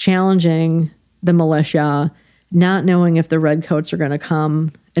 challenging the militia, not knowing if the Redcoats are going to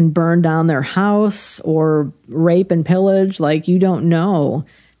come and burn down their house or rape and pillage. Like, you don't know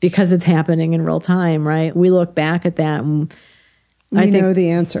because it's happening in real time, right? We look back at that and I think know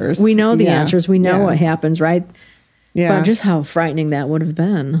the answers. We know the answers. We know what happens, right? Yeah. But just how frightening that would have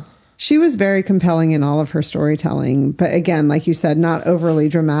been. She was very compelling in all of her storytelling. But again, like you said, not overly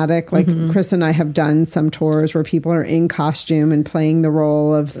dramatic. Like Chris and I have done some tours where people are in costume and playing the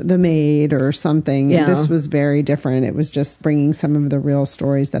role of the maid or something. Yeah. And this was very different. It was just bringing some of the real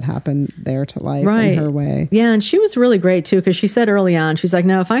stories that happened there to life in her way. Yeah, and she was really great too, because she said early on, she's like,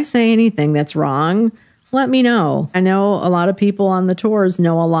 no, if I say anything that's wrong, let me know. I know a lot of people on the tours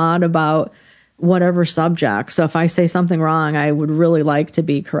know a lot about whatever subject. So if I say something wrong, I would really like to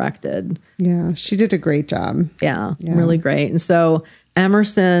be corrected. Yeah, she did a great job. Yeah, really great. And so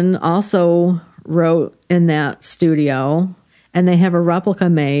Emerson also wrote in that studio, and they have a replica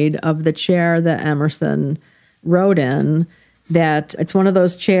made of the chair that Emerson wrote in. That it's one of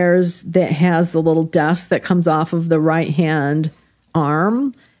those chairs that has the little desk that comes off of the right-hand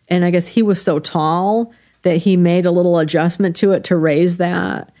arm. And I guess he was so tall that he made a little adjustment to it to raise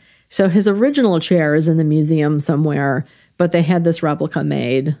that. So his original chair is in the museum somewhere, but they had this replica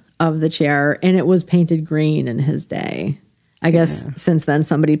made of the chair, and it was painted green in his day. I guess since then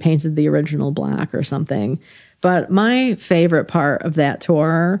somebody painted the original black or something. But my favorite part of that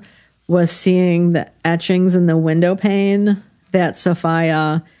tour was seeing the etchings in the window pane that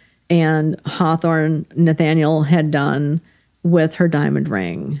Sophia and Hawthorne Nathaniel had done with her diamond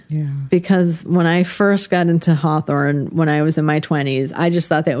ring. Yeah. Because when I first got into Hawthorne, when I was in my 20s, I just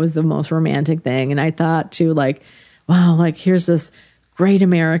thought that was the most romantic thing. And I thought too, like, wow, like here's this great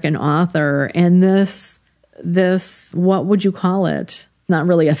American author and this, what would you call it? Not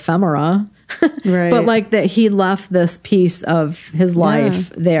really ephemera, right. But like that he left this piece of his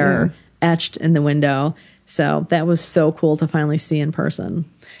life there etched in the window. So that was so cool to finally see in person.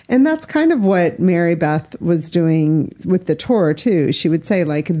 And that's kind of what Mary Beth was doing with the tour, too. She would say,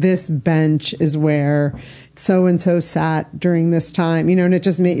 like, this bench is where so-and-so sat during this time, and it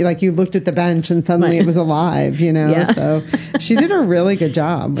just made you, like, you looked at the bench and suddenly it was alive, Yeah. So she did a really good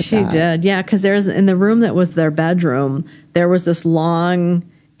job with that. She did, yeah, because there's, in the room that was their bedroom, there was this long,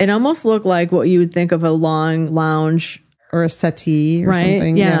 it almost looked like what you would think of a long lounge. Or a settee or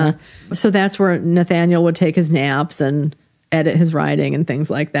something. Yeah. So that's where Nathaniel would take his naps and edit his writing and things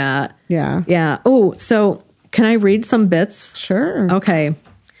like that. Yeah. Yeah. Oh, so can I read some bits? Sure. Okay.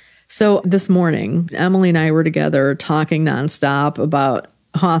 So this morning, Emily and I were together talking nonstop about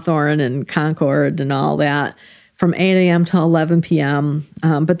Hawthorne and Concord and all that from 8 a.m. till 11 p.m.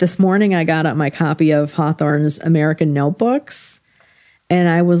 But this morning I got out my copy of Hawthorne's American Notebooks, and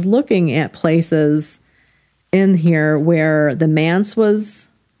I was looking at places in here where the manse was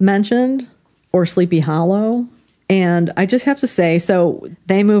mentioned or Sleepy Hollow. And I just have to say, so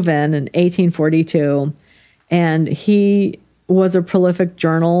they move in 1842, and he was a prolific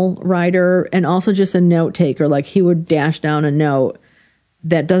journal writer and also just a note taker. Like, he would dash down a note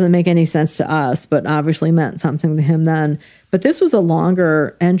that doesn't make any sense to us, but obviously meant something to him then. But this was a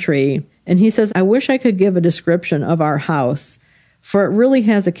longer entry. And he says, I wish I could give a description of our house, for it really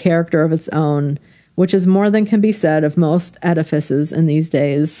has a character of its own, which is more than can be said of most edifices in these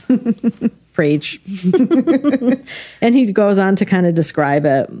days. Preach. And he goes on to kind of describe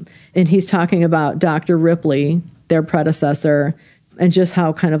it. And he's talking about Dr. Ripley, their predecessor, and just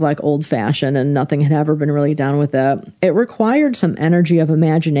how kind of like old-fashioned and nothing had ever been really done with it. It required some energy of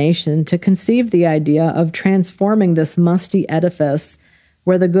imagination to conceive the idea of transforming this musty edifice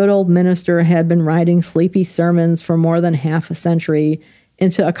where the good old minister had been writing sleepy sermons for more than half a century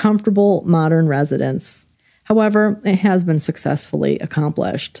into a comfortable modern residence. However, it has been successfully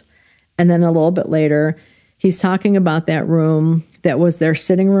accomplished. And then a little bit later, he's talking about that room that was their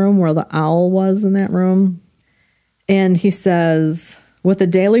sitting room where the owl was in that room. And he says, with a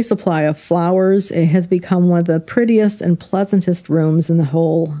daily supply of flowers, it has become one of the prettiest and pleasantest rooms in the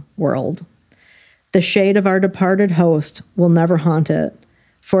whole world. The shade of our departed host will never haunt it,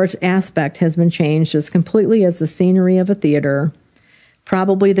 for its aspect has been changed as completely as the scenery of a theater.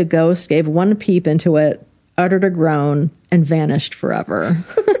 Probably the ghost gave one peep into it, uttered a groan, and vanished forever.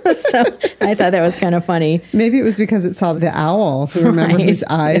 So I thought that was kind of funny. Maybe it was because it saw the owl, who remember Right. whose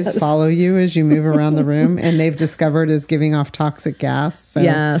eyes Yes. follow you as you move around the room, and they've discovered is giving off toxic gas. So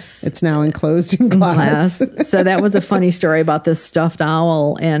Yes. it's now enclosed in glass. So that was a funny story about this stuffed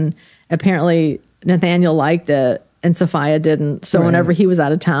owl, and apparently Nathaniel liked it and Sophia didn't. So Right. whenever he was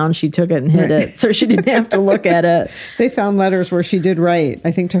out of town, she took it and hid Right. it so she didn't have to look at it. They found letters where she did write, I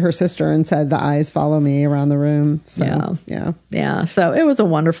think, to her sister and said, the eyes follow me around the room. So, yeah. Yeah. So it was a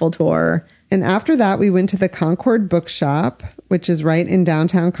wonderful tour. And after that, we went to the Concord Bookshop, which is right in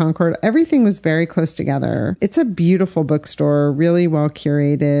downtown Concord. Everything was very close together. It's a beautiful bookstore, really well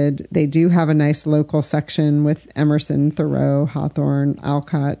curated. They do have a nice local section with Emerson, Thoreau, Hawthorne,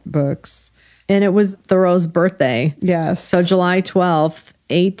 Alcott books. And it was Thoreau's birthday. Yes. So July 12th,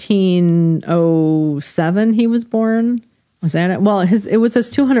 1807, he was born. Was that it? Well, it was his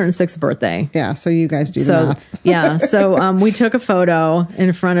 206th birthday. Yeah, so you guys do the math. Yeah, so we took a photo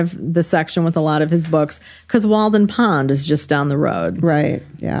in front of the section with a lot of his books because Walden Pond is just down the road. Right,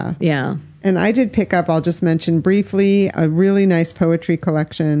 yeah. Yeah. And I did pick up, I'll just mention briefly, a really nice poetry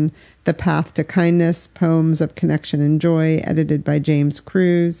collection, The Path to Kindness, Poems of Connection and Joy, edited by James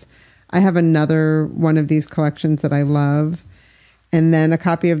Cruz. I have another one of these collections that I love. And then a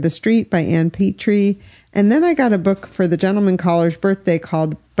copy of The Street by Ann Petrie. And then I got a book for the gentleman caller's birthday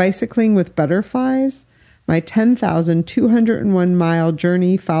called Bicycling with Butterflies, My 10,201-Mile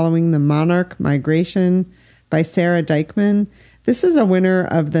Journey Following the Monarch Migration by Sarah Dykman. This is a winner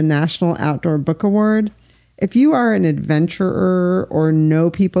of the National Outdoor Book Award. If you are an adventurer or know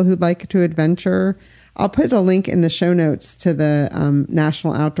people who'd like to adventure, I'll put a link in the show notes to the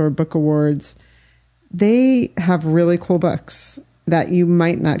National Outdoor Book Awards. They have really cool books that you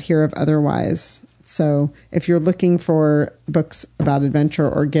might not hear of otherwise. So if you're looking for books about adventure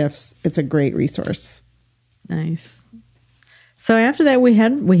or gifts, it's a great resource. Nice. So after that, we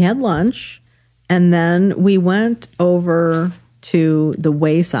had lunch, and then we went over to the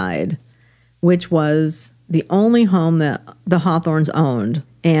Wayside, which was the only home that the Hawthornes owned.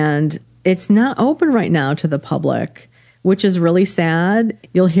 And it's not open right now to the public, which is really sad.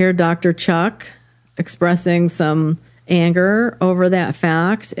 You'll hear Dr. Chuck expressing some anger over that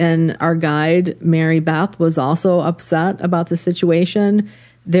fact. And our guide, Mary Beth, was also upset about the situation.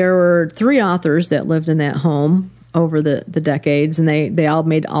 There were 3 authors that lived in that home over the decades, and they all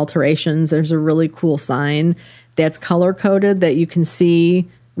made alterations. There's a really cool sign that's color-coded that you can see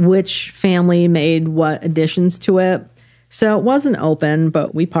which family made what additions to it. So it wasn't open,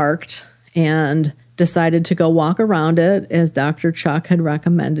 but we parked and decided to go walk around it as Dr. Chuck had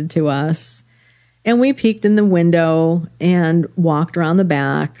recommended to us. And we peeked in the window and walked around the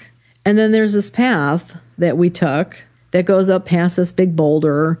back. And then there's this path that we took that goes up past this big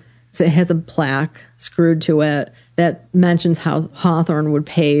boulder. So it has a plaque screwed to it that mentions how Hawthorne would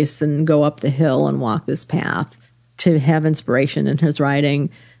pace and go up the hill and walk this path to have inspiration in his writing.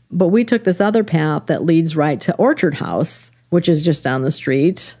 But we took this other path that leads right to Orchard House, which is just down the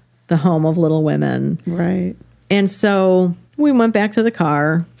street. the home of Little Women. Right. And so we went back to the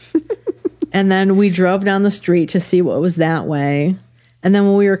car, and then we drove down the street to see what was that way. And then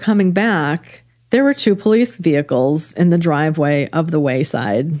when we were coming back, there were 2 police vehicles in the driveway of the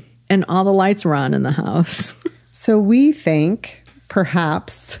Wayside, and all the lights were on in the house. So we think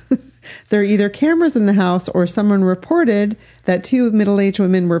perhaps there are either cameras in the house or someone reported that 2 middle-aged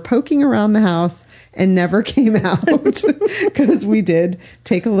women were poking around the house and never came out because we did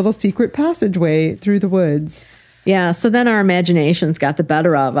take a little secret passageway through the woods. Yeah, so then our imaginations got the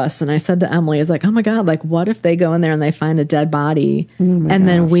better of us. And I said to Emily, I was like, oh my God, like what if they go in there and they find a dead body and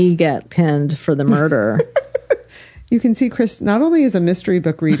then we get pinned for the murder? You can see Chris not only is a mystery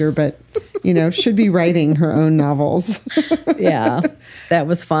book reader, but, should be writing her own novels. Yeah, that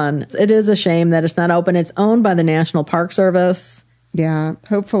was fun. It is a shame that it's not open. It's owned by the National Park Service. Yeah,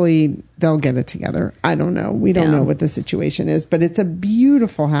 hopefully they'll get it together. I don't know. We don't know what the situation is, but it's a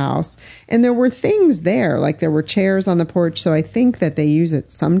beautiful house. And there were things there, like there were chairs on the porch. So I think that they use it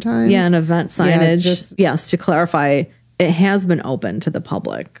sometimes. Yeah, and event signage. Yes, to clarify, it has been open to the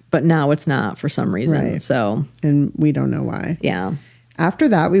public, but now it's not for some reason. Right. So, and we don't know why. Yeah. After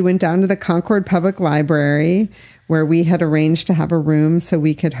that, we went down to the Concord Public Library, where we had arranged to have a room so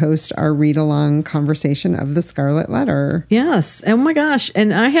we could host our read-along conversation of the Scarlet Letter. Yes. Oh, my gosh.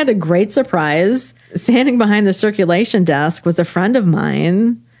 And I had a great surprise. Standing behind the circulation desk was a friend of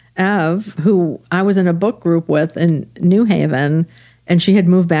mine, Ev, who I was in a book group with in New Haven, and she had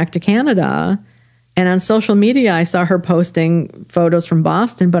moved back to Canada. And on social media, I saw her posting photos from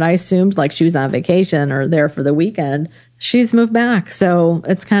Boston, but I assumed like she was on vacation or there for the weekend. She's moved back. So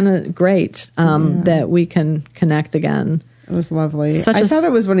it's kind of great that we can connect again. It was lovely. I thought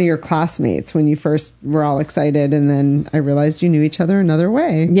it was one of your classmates when you first were all excited. And then I realized you knew each other another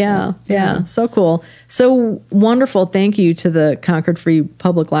way. Yeah. So cool. So wonderful. Thank you to the Concord Free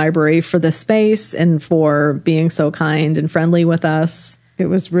Public Library for the space and for being so kind and friendly with us. It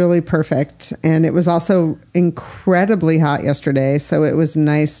was really perfect. And it was also incredibly hot yesterday. So it was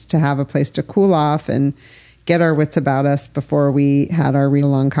nice to have a place to cool off and get our wits about us before we had our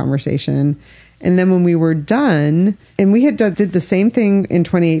read-along conversation. And then when we were done, and we did the same thing in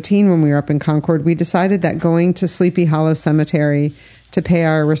 2018 when we were up in Concord, we decided that going to Sleepy Hollow Cemetery to pay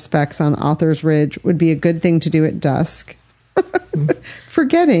our respects on Author's Ridge would be a good thing to do at dusk.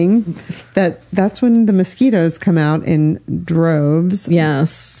 Forgetting that that's when the mosquitoes come out in droves.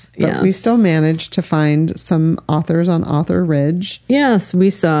 Yes. But we still managed to find some authors on Author Ridge. Yes, we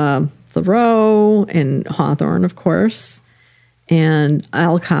saw Thoreau and Hawthorne, of course. And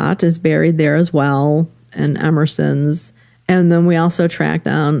Alcott is buried there as well, and Emerson's. And then we also tracked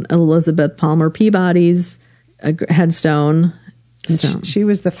down Elizabeth Palmer Peabody's headstone. So. She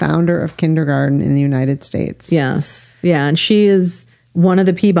was the founder of kindergarten in the United States. Yes. Yeah, and she is one of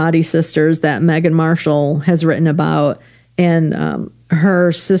the Peabody sisters that Meghan Marshall has written about. And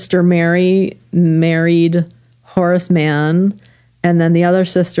her sister Mary married Horace Mann. And then the other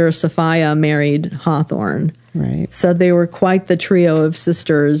sister, Sophia, married Hawthorne. Right. So they were quite the trio of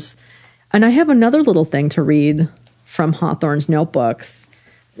sisters. And I have another little thing to read from Hawthorne's notebooks,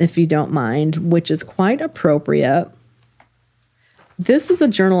 if you don't mind, which is quite appropriate. This is a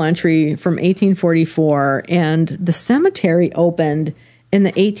journal entry from 1844, and the cemetery opened in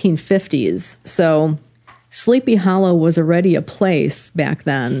the 1850s. So Sleepy Hollow was already a place back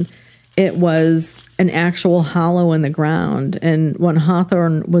then. It was an actual hollow in the ground. And when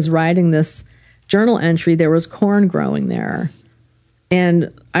Hawthorne was writing this journal entry, there was corn growing there.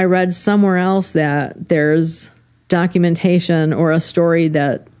 And I read somewhere else that there's documentation or a story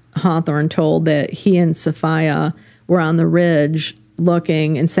that Hawthorne told that he and Sophia were on the ridge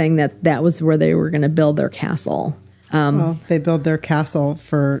looking and saying that that was where they were going to build their castle. Well, they built their castle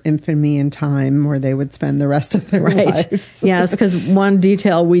for infamy and time where they would spend the rest of their lives. Yes, because one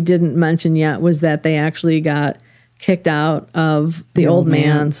detail we didn't mention yet was that they actually got kicked out of the old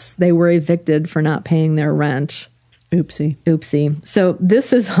manse. They were evicted for not paying their rent. Oopsie. So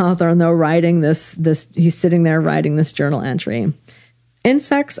this is Hawthorne, though, writing this. He's sitting there writing this journal entry.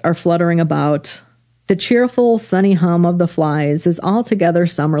 Insects are fluttering about. The cheerful, sunny hum of the flies is altogether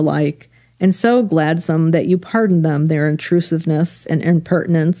summer-like, and so gladsome that you pardon them their intrusiveness and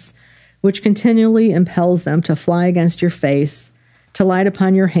impertinence, which continually impels them to fly against your face, to light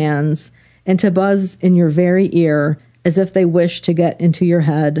upon your hands, and to buzz in your very ear, as if they wish to get into your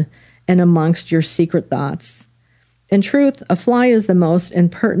head and amongst your secret thoughts. In truth, a fly is the most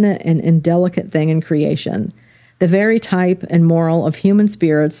impertinent and indelicate thing in creation, the very type and moral of human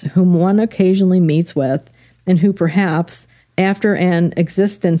spirits whom one occasionally meets with, and who perhaps, after an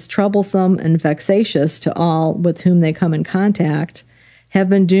existence troublesome and vexatious to all with whom they come in contact, have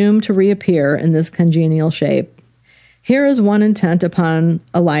been doomed to reappear in this congenial shape. Here is one intent upon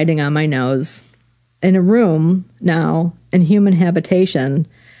alighting on my nose. In a room, now, in human habitation,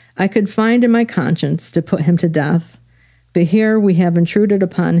 I could find in my conscience to put him to death, but here we have intruded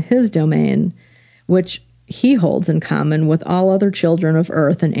upon his domain, which he holds in common with all other children of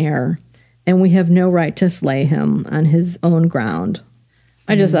earth and air, and we have no right to slay him on his own ground.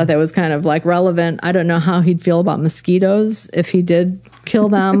 I just thought that was kind of like relevant. I don't know how he'd feel about mosquitoes if he did kill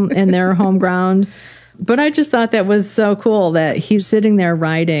them in their home ground. But I just thought that was so cool that he's sitting there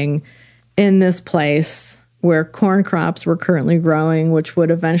writing in this place where corn crops were currently growing, which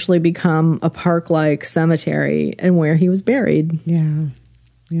would eventually become a park-like cemetery, and where he was buried. Yeah.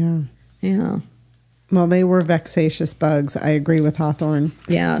 Yeah. Well, they were vexatious bugs. I agree with Hawthorne.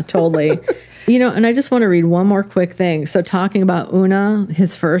 Yeah, totally. And I just want to read one more quick thing. So talking about Una,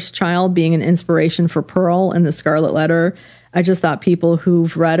 his first child, being an inspiration for Pearl in the Scarlet Letter, I just thought people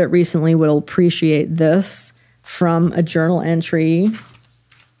who've read it recently will appreciate this from a journal entry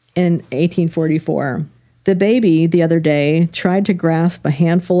in 1844. The baby, the other day, tried to grasp a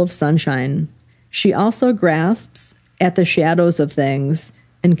handful of sunshine. She also grasps at the shadows of things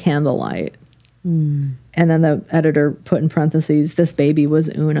in candlelight. And then the editor put in parentheses, this baby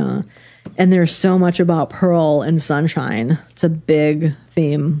was Una. And there's so much about Pearl and sunshine. It's a big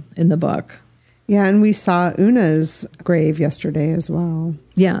theme in the book. Yeah, and we saw Una's grave yesterday as well.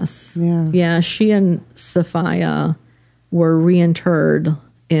 Yes. Yeah. Yeah, she and Sophia were reinterred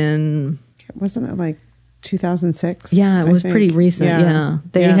in... Wasn't it like 2006? Yeah, it was pretty recent. Yeah.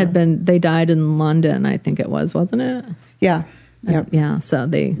 They died in London, I think it was, wasn't it? Yeah. Yep. Yeah, so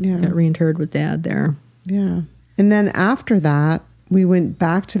they got reinterred with Dad there. Yeah. And then after that, we went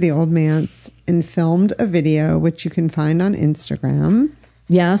back to the old manse and filmed a video, which you can find on Instagram.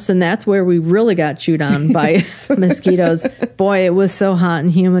 Yes, and that's where we really got chewed on by mosquitoes. Boy, it was so hot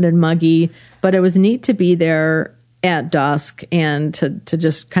and humid and muggy, but it was neat to be there at dusk and to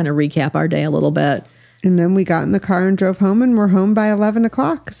just kind of recap our day a little bit. And then we got in the car and drove home, and we're home by 11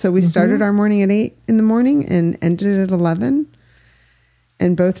 o'clock. So we started our morning at 8 in the morning and ended at 11.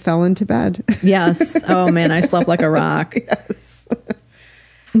 And both fell into bed. Yes. Oh, man, I slept like a rock. Yes.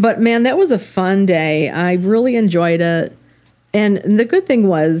 But, man, that was a fun day. I really enjoyed it. And the good thing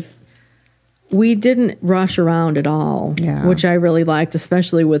was we didn't rush around at all, which I really liked,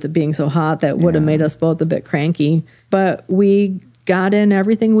 especially with it being so hot. That would have made us both a bit cranky. But we got in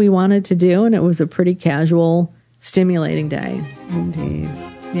everything we wanted to do, and it was a pretty casual, stimulating day. Indeed.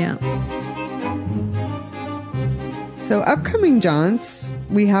 Yeah. So upcoming jaunts,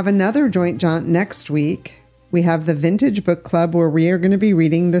 we have another joint jaunt next week. We have the Vintage Book Club, where we are going to be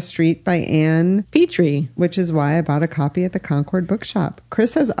reading The Street by Anne Petrie, which is why I bought a copy at the Concord Bookshop.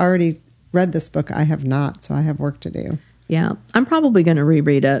 Chris has already read this book. I have not, so I have work to do. Yeah, I'm probably going to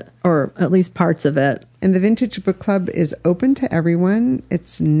reread it, or at least parts of it. And the Vintage Book Club is open to everyone.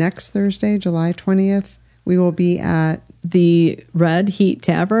 It's next Thursday, July 20th. We will be at the Red Heat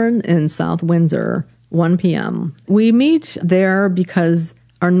Tavern in South Windsor, 1 p.m. We meet there because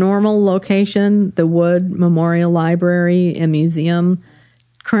our normal location, the Wood Memorial Library and Museum,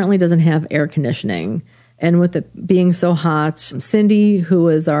 currently doesn't have air conditioning. And with it being so hot, Cindy, who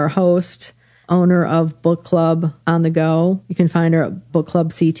is our host, owner of Book Club on the Go, you can find her at Book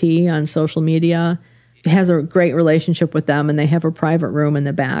Club CT on social media, has a great relationship with them, and they have a private room in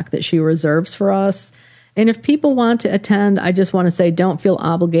the back that she reserves for us. And if people want to attend, I just want to say don't feel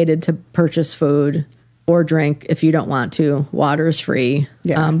obligated to purchase food or drink if you don't want to. Water's free.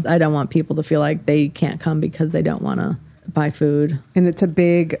 Yeah. I don't want people to feel like they can't come because they don't want to buy food. And it's a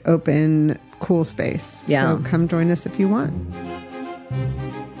big, open, cool space. Yeah. So come join us if you want.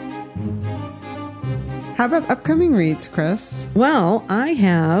 How about upcoming reads, Chris? Well, I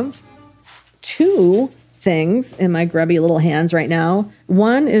have 2 things in my grubby little hands right now.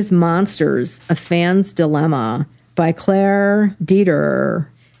 One is Monsters, A Fan's Dilemma by Claire Dieter.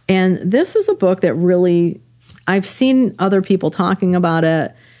 And this is a book that really, I've seen other people talking about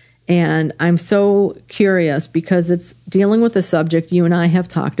it, and I'm so curious because it's dealing with a subject you and I have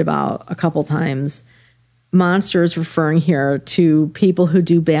talked about a couple times. Monsters referring here to people who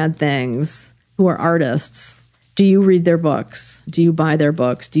do bad things, who are artists. Do you read their books? Do you buy their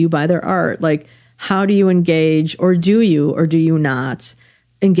books? Do you buy their art? Like, how do you engage, or do you not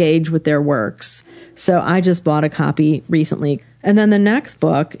engage with their works? So I just bought a copy recently. And then the next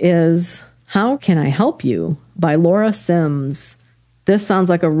book is How Can I Help You by Laura Sims. This sounds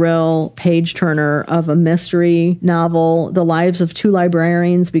like a real page-turner of a mystery novel. The lives of 2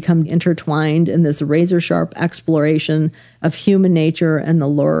 librarians become intertwined in this razor-sharp exploration of human nature and the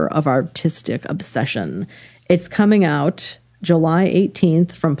lure of artistic obsession. It's coming out July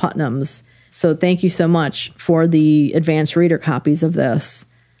 18th from Putnam's. So thank you so much for the advanced reader copies of this.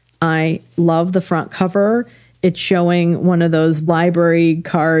 I love the front cover. It's showing one of those library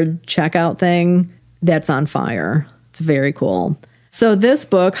card checkout thing that's on fire. It's very cool. So this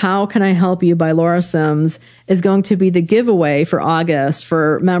book, How Can I Help You by Laura Sims, is going to be the giveaway for August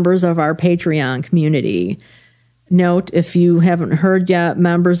for members of our Patreon community. Note, if you haven't heard yet,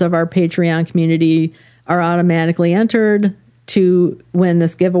 members of our Patreon community are automatically entered to win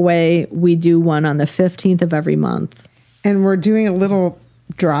this giveaway. We do one on the 15th of every month. And we're doing a little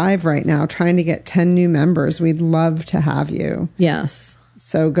drive right now, trying to get 10 new members. We'd love to have you. Yes.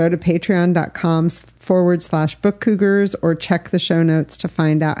 So go to patreon.com/bookcougars or check the show notes to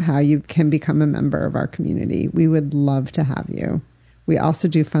find out how you can become a member of our community. We would love to have you. We also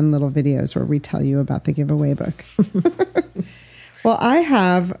do fun little videos where we tell you about the giveaway book. Well, I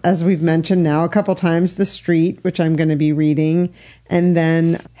have, as we've mentioned now a couple times, The Street, which I'm going to be reading, and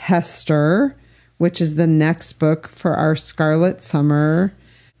then Hester, which is the next book for our Scarlet Summer.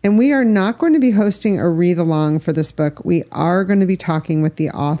 And we are not going to be hosting a read-along for this book. We are going to be talking with the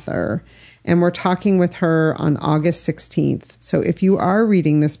author, and we're talking with her on August 16th. So if you are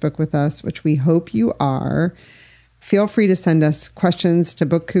reading this book with us, which we hope you are, feel free to send us questions to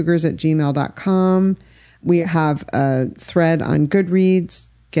bookcougars@gmail.com. We have a thread on Goodreads.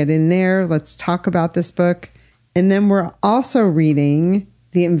 Get in there. Let's talk about this book. And then we're also reading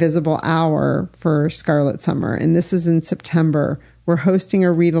The Invisible Hour for Scarlet Summer. And this is in September. We're hosting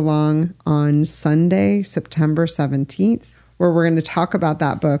a read-along on Sunday, September 17th, where we're going to talk about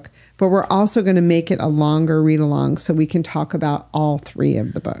that book. But we're also going to make it a longer read-along so we can talk about all three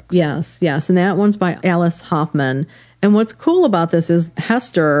of the books. Yes. And that one's by Alice Hoffman. And what's cool about this is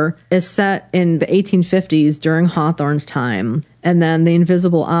Hester is set in the 1850s during Hawthorne's time. And then The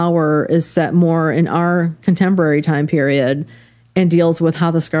Invisible Hour is set more in our contemporary time period and deals with how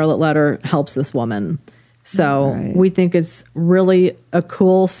the Scarlet Letter helps this woman. So we think it's really a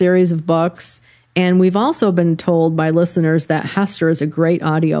cool series of books. And we've also been told by listeners that Hester is a great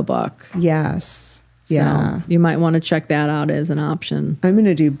audiobook. Yes. So you might want to check that out as an option. I'm going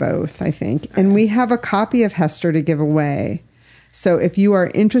to do both, I think. And we have a copy of Hester to give away. So if you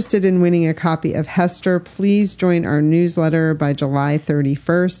are interested in winning a copy of Hester, please join our newsletter by July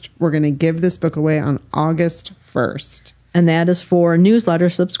 31st. We're going to give this book away on August 1st. And that is for newsletter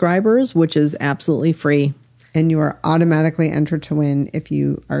subscribers, which is absolutely free. And you are automatically entered to win if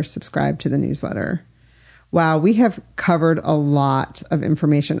you are subscribed to the newsletter. Wow, we have covered a lot of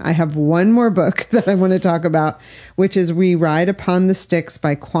information. I have one more book that I want to talk about, which is We Ride Upon the Styx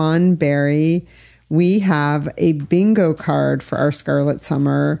by Quan Barry. We have a bingo card for our Scarlet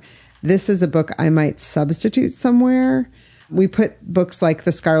Summer. This is a book I might substitute somewhere. We put books like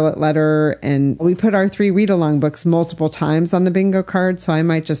The Scarlet Letter, and we put our 3 read-along books multiple times on the bingo card, so I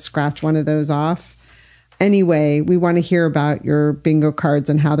might just scratch one of those off. Anyway, we want to hear about your bingo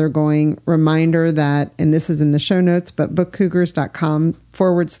cards and how they're going. Reminder that, and this is in the show notes, but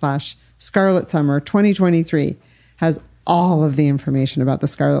bookcougars.com/Scarlet Summer 2023 has all of the information about the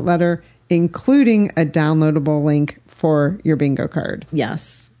Scarlet Letter, including a downloadable link for your bingo card.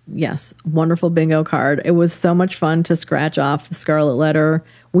 Yes. Wonderful bingo card. It was so much fun to scratch off the Scarlet Letter.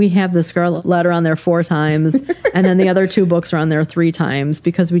 We have the Scarlet Letter on there 4 times, and then the other 2 books are on there 3 times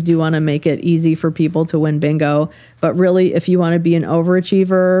because we do want to make it easy for people to win bingo. But really, if you want to be an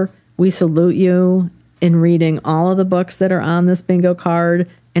overachiever, we salute you in reading all of the books that are on this bingo card.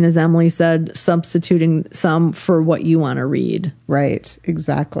 And as Emily said, substituting some for what you want to read. Right,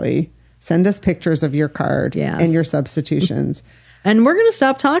 exactly. Send us pictures of your card and your substitutions. And we're going to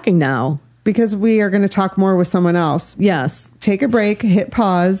stop talking now. Because we are going to talk more with someone else. Yes. Take a break, hit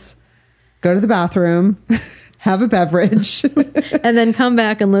pause, go to the bathroom, have a beverage. And then come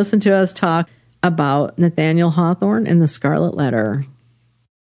back and listen to us talk about Nathaniel Hawthorne and the Scarlet Letter.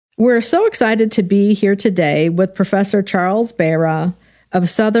 We're so excited to be here today with Professor Charles Barra of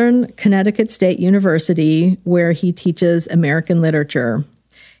Southern Connecticut State University, where he teaches American literature.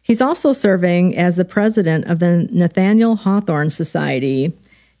 He's also serving as the president of the Nathaniel Hawthorne Society,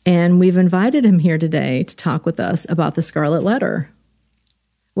 and we've invited him here today to talk with us about the Scarlet Letter.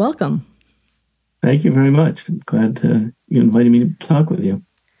 Welcome. Thank you very much. I'm glad you invited me to talk with you.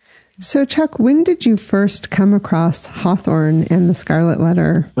 So, Chuck, when did you first come across Hawthorne and the Scarlet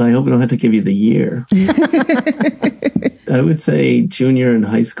Letter? Well, I hope I don't have to give you the year. I would say junior in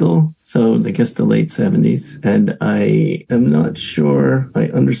high school, so I guess the late 70s. And I am not sure I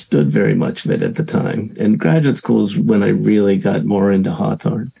understood very much of it at the time. In graduate school is when I really got more into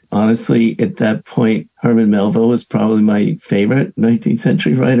Hawthorne. Honestly, at that point, Herman Melville was probably my favorite 19th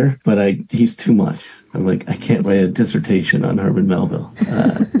century writer, but he's too much. I'm like, I can't write a dissertation on Herman Melville.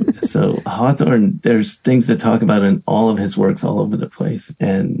 So Hawthorne, there's things to talk about in all of his works all over the place.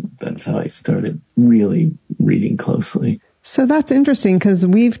 And that's how I started really reading closely. So that's interesting because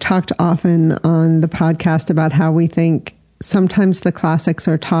we've talked often on the podcast about how we think sometimes the classics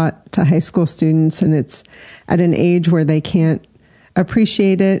are taught to high school students and it's at an age where they can't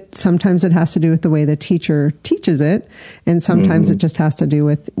appreciate it. Sometimes it has to do with the way the teacher teaches it. And sometimes it just has to do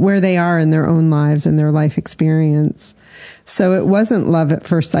with where they are in their own lives and their life experience. So it wasn't love at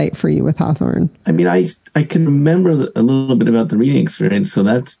first sight for you with Hawthorne. I mean, I can remember a little bit about the reading experience, so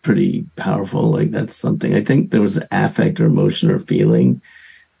that's pretty powerful. Like, that's something. I think there was an affect or emotion or feeling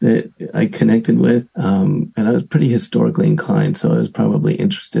that I connected with, and I was pretty historically inclined, so I was probably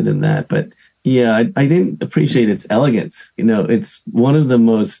interested in that. But yeah, I didn't appreciate its elegance. You know, it's one of the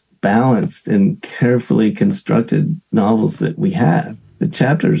most balanced and carefully constructed novels that we have. The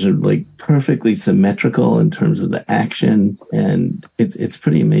chapters are like perfectly symmetrical in terms of the action, and it's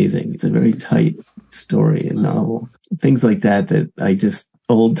pretty amazing. It's a very tight story and novel. Things like that I just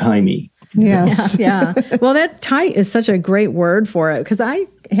old-timey. Yes. Yeah. Well, that tight is such a great word for it because I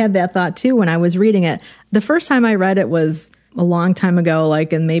had that thought too when I was reading it. The first time I read it was a long time ago,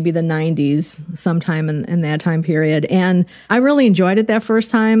 like in maybe the 90s, sometime in that time period. And I really enjoyed it that first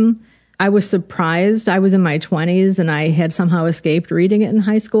time. I was surprised. I was in my 20s and I had somehow escaped reading it in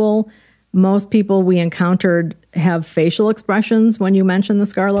high school. Most people we encountered have facial expressions when you mention the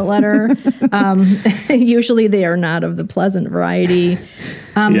Scarlet Letter. Usually they are not of the pleasant variety.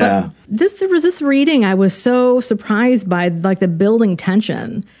 But this reading, I was so surprised by like the building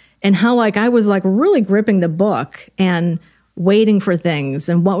tension and how like I was like really gripping the book and waiting for things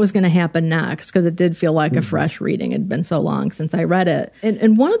and what was going to happen next, because it did feel like a fresh reading. It had been so long since I read it.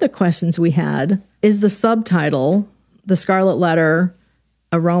 And one of the questions we had is the subtitle, The Scarlet Letter,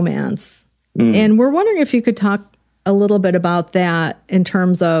 a Romance. And we're wondering if you could talk a little bit about that in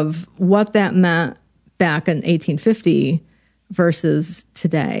terms of what that meant back in 1850 versus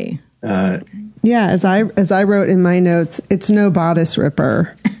today. Yeah, as I wrote in my notes, it's no bodice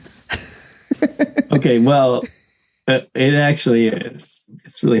ripper. Okay, well, it actually is.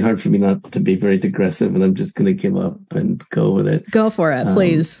 It's really hard for me not to be very digressive, and I'm just going to give up and go with it. Go for it,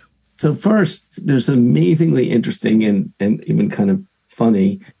 please. So first, there's amazingly interesting and even kind of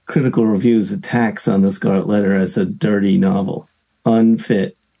funny critical reviews, attacks on the Scarlet Letter as a dirty novel,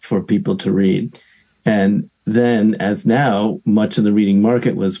 unfit for people to read. And then, as now, much of the reading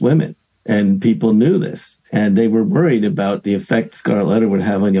market was women, and people knew this, and they were worried about the effect Scarlet Letter would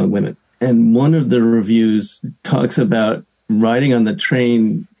have on young women. And one of the reviews talks about riding on the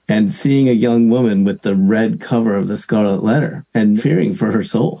train and seeing a young woman with the red cover of the Scarlet Letter and fearing for her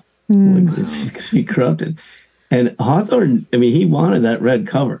soul. Like, she could be corrupted. And Hawthorne, I mean, he wanted that red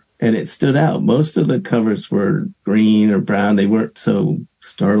cover, and it stood out. Most of the covers were green or brown. They weren't so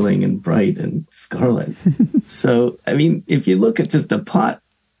startling and bright and scarlet. So, I mean, if you look at just a plot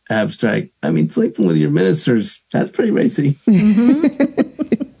abstract, I mean, sleeping with your ministers, that's pretty racy.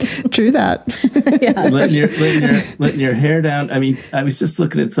 True that. Yeah. letting your hair down. I mean, I was just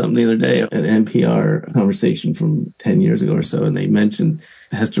looking at something the other day, an NPR conversation from 10 years ago or so, and they mentioned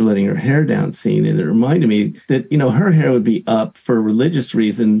Hester letting her hair down scene. And it reminded me that, you know, her hair would be up for religious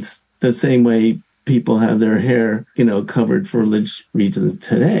reasons the same way people have their hair, you know, covered for religious reasons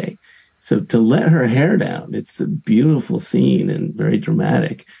today. So to let her hair down, it's a beautiful scene and very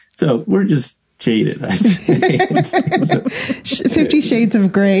dramatic. So we're just jaded, I'd say. 50 Shades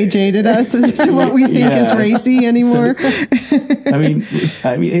of Grey jaded us as to what we think is racy anymore. So, I mean,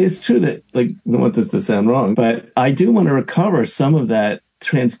 it's true that, like, I don't want this to sound wrong, but I do want to recover some of that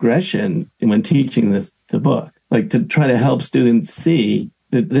transgression when teaching the book, like to try to help students see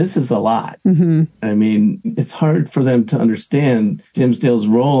that this is a lot. I mean, it's hard for them to understand Dimsdale's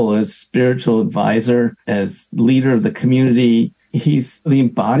role as spiritual advisor, as leader of the community. He's the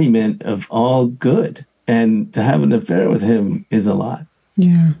embodiment of all good. And to have an affair with him is a lot.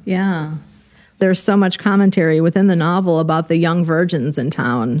 Yeah. There's so much commentary within the novel about the young virgins in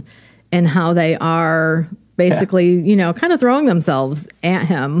town and how they are basically, you know, kind of throwing themselves at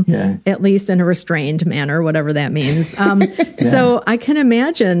him, at least in a restrained manner, whatever that means. So I can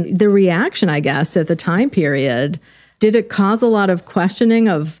imagine the reaction, I guess, at the time period. Did it cause a lot of questioning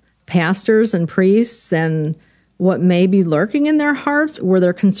of pastors and priests and what may be lurking in their hearts? Were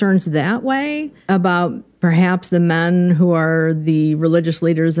there concerns that way about perhaps the men who are the religious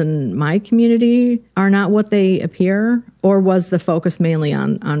leaders in my community are not what they appear? Or was the focus mainly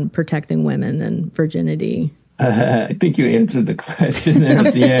on protecting women and virginity? I think you answered the question there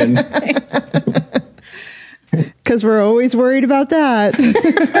at the end. Because we're always worried about that.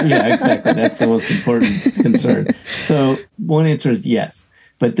 Yeah, exactly. That's the most important concern. So one answer is yes.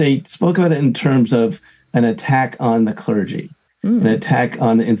 But they spoke about it in terms of an attack on the clergy, an attack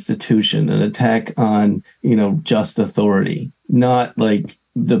on the institution, an attack on, just authority, not like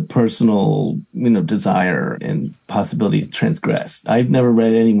the personal, desire and possibility to transgress. I've never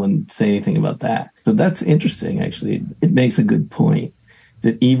read anyone say anything about that. So that's interesting, actually. It makes a good point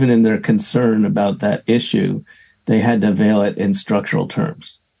that even in their concern about that issue, they had to veil it in structural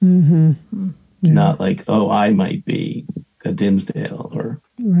terms. Mm-hmm. Yeah. Not like, I might be a Dimsdale or...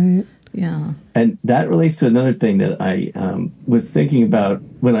 Right. Yeah. And that relates to another thing that I was thinking about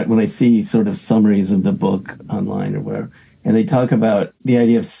when I see sort of summaries of the book online or whatever, and they talk about the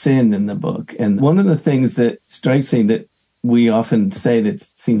idea of sin in the book. And one of the things that strikes me that we often say that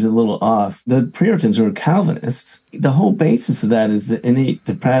seems a little off, the Puritans who are Calvinists, the whole basis of that is the innate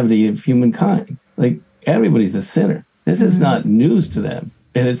depravity of humankind. Like, everybody's a sinner. This is not news to them.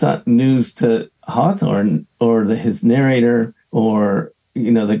 And it's not news to Hawthorne or his narrator or,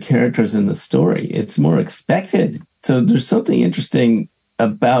 the characters in the story. It's more expected. So there's something interesting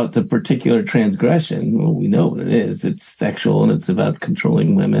about the particular transgression. Well, we know what it is. It's sexual and it's about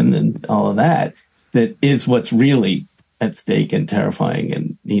controlling women and all of that. That is what's really at stake and terrifying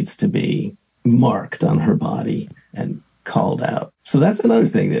and needs to be marked on her body and called out. So that's another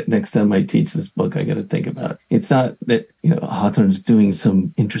thing that next time I teach this book, I got to think about. It's not that, Hawthorne's doing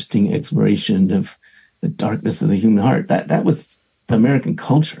some interesting exploration of the darkness of the human heart. That was American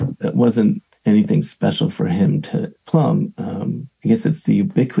culture. That wasn't anything special for him to plumb. I guess it's the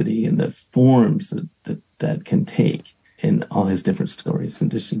ubiquity and the forms that can take in all his different stories, in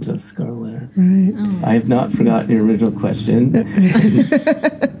addition to Scarlet. Right. Oh. I have not forgotten your original question.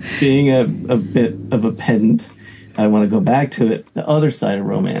 Being a bit of a pedant, I want to go back to it, the other side of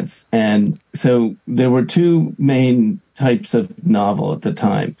romance. And so there were two main types of novel at the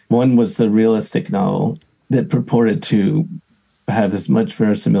time. One was the realistic novel that purported to have as much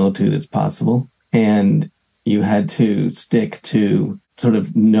verisimilitude as possible. And you had to stick to sort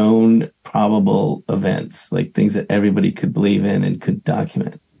of known probable events, like things that everybody could believe in and could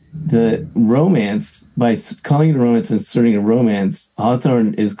document. The romance, by calling it a romance and inserting a romance,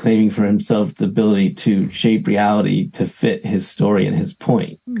 Hawthorne is claiming for himself the ability to shape reality to fit his story and his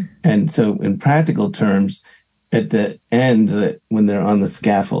point. And so in practical terms, at the end, when they're on the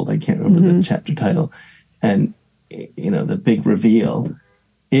scaffold, I can't remember the chapter title, and the big reveal,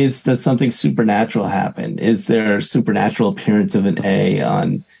 does something supernatural happen? Is there a supernatural appearance of an A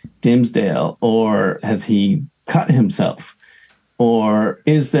on Dimsdale, or has he cut himself? Or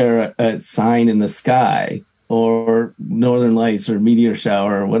is there a sign in the sky, or northern lights, or meteor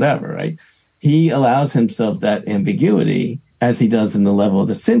shower, or whatever, right? He allows himself that ambiguity, as he does in the level of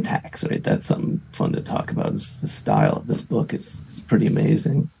the syntax, right? That's something fun to talk about. The style of this book is pretty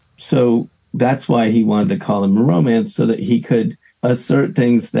amazing. So that's why he wanted to call him a romance, so that he could assert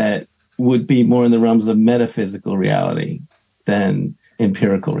things that would be more in the realms of metaphysical reality than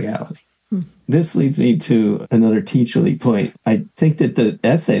empirical reality. This leads me to another teacherly point. I think that the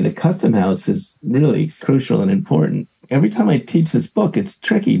essay, The Custom House, is really crucial and important. Every time I teach this book, it's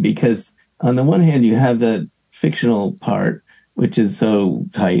tricky because on the one hand, you have the fictional part, which is so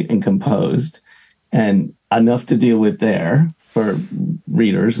tight and composed and enough to deal with there for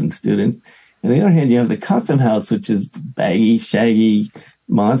readers and students. On the other hand, you have the Custom House, which is the baggy, shaggy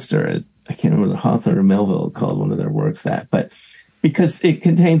monster. I can't remember the Hawthorne or Melville called one of their works that, but because it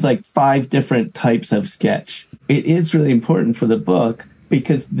contains like 5 different types of sketch. It is really important for the book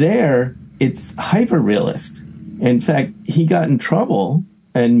because there it's hyper-realist. In fact, he got in trouble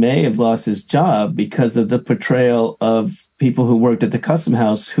and may have lost his job because of the portrayal of people who worked at the Custom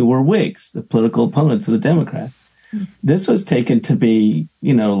House who were Whigs, the political opponents of the Democrats. This was taken to be,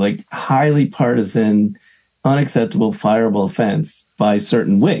 like highly partisan, unacceptable, fireable offense by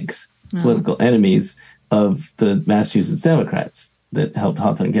certain Whigs, political enemies of the Massachusetts Democrats that helped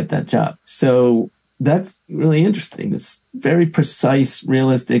Hawthorne get that job. So that's really interesting. This very precise,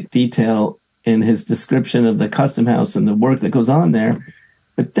 realistic detail in his description of the Custom House and the work that goes on there.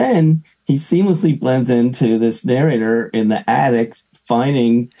 But then he seamlessly blends into this narrator in the attic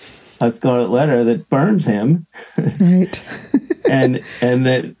finding a scarlet letter that burns him. Right. and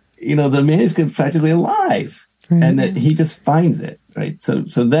that, the manuscript's practically alive. Right. And that he just finds it. Right. So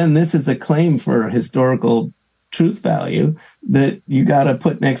then this is a claim for historical truth value that you got to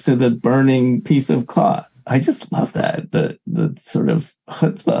put next to the burning piece of cloth. I just love that. The sort of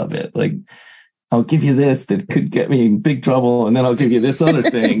chutzpah of it. Like, I'll give you this that could get me in big trouble, and then I'll give you this other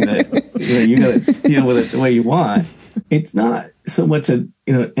thing that you got to deal with it the way you want. It's not so much a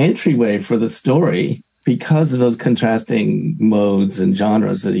entryway for the story because of those contrasting modes and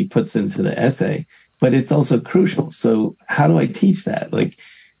genres that he puts into the essay. But it's also crucial. So how do I teach that? Like,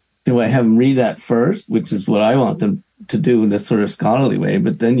 do I have them read that first, which is what I want them to do in this sort of scholarly way?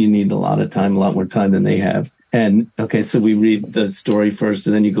 But then you need a lot more time than they have. And okay, so we read the story first,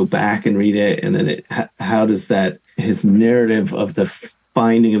 and then you go back and read it. And then how does that, his narrative of the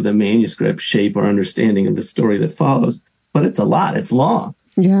finding of the manuscript, shape our understanding of the story that follows? But it's a lot. It's long.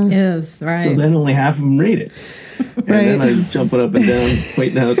 Yeah. It is, right. So then only half of them read it. And then I jump it up and down,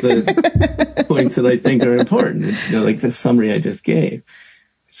 pointing out the points that I think are important, like the summary I just gave.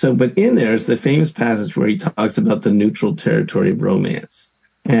 So, but in there is the famous passage where he talks about the neutral territory of romance.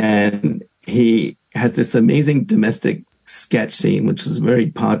 And he has this amazing domestic sketch scene, which is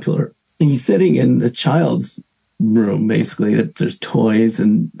very popular. And he's sitting in the child's room, basically. There's toys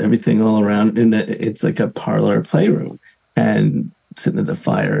and everything all around. And it's like a parlor playroom. And sitting at the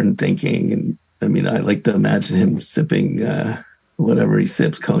fire and thinking. And I mean, I like to imagine him sipping whatever he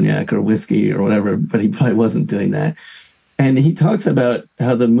sips, cognac or whiskey or whatever, but he probably wasn't doing that. And he talks about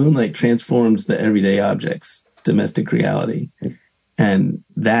how the moonlight transforms the everyday objects, domestic reality. And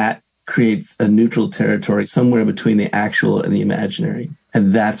that creates a neutral territory somewhere between the actual and the imaginary.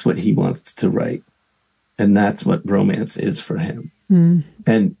 And that's what he wants to write. And that's what romance is for him. Mm.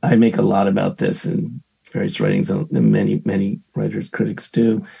 And I make a lot about this in various writings, and many writers, critics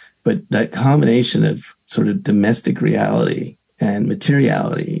do. But that combination of sort of domestic reality and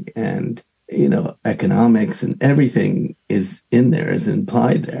materiality and, economics and everything is in there, is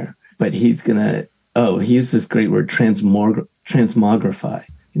implied there. But he's going to, he used this great word, transmogrify.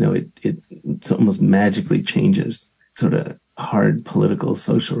 It almost magically changes sort of hard political,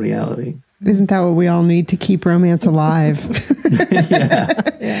 social reality. Isn't that what we all need to keep romance alive?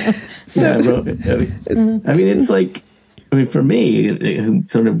 Yeah. So, it's like, for me, who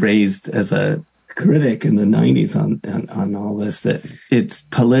sort of raised as a critic in the 90s on all this, that it's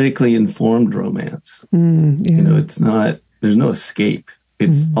politically informed romance. It's not, there's no escape.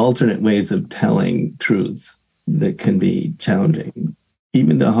 It's alternate ways of telling truths that can be challenging,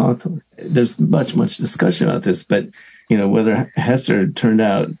 even to Hawthorne. There's much discussion about this, but, whether Hester turned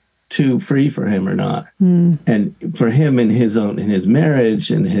out too free for him or not. And for him in his marriage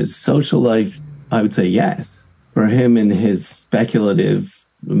and his social life, I would say yes. For him in his speculative,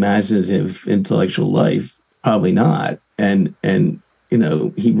 imaginative, intellectual life, probably not. And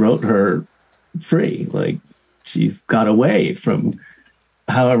he wrote her free. Like, she's got away from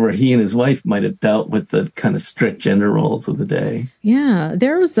however he and his wife might have dealt with the kind of strict gender roles of the day. Yeah,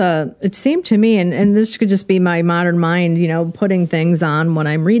 there was it seemed to me, and this could just be my modern mind, putting things on when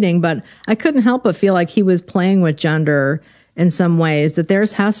I'm reading, but I couldn't help but feel like he was playing with gender in some ways, that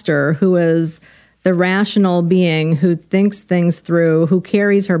there's Hester, who is the rational being who thinks things through, who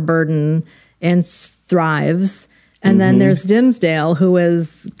carries her burden and thrives. And then there's Dimmesdale, who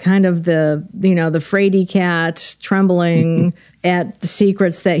is kind of the fraidy cat trembling at the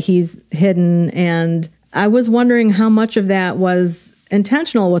secrets that he's hidden. And I was wondering how much of that was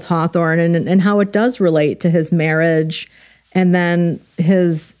intentional with Hawthorne and how it does relate to his marriage. And then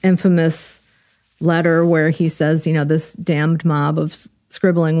his infamous letter where he says, this damned mob of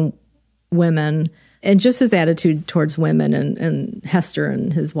scribbling women, and just his attitude towards women and Hester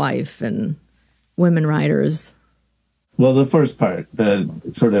and his wife and women writers. Well, the first part, the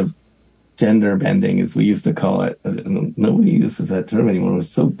sort of gender bending, as we used to call it, nobody uses that term anymore. It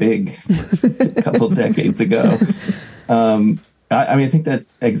was so big a couple decades ago. I think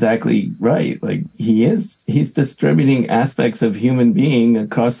that's exactly right. Like, he's distributing aspects of human being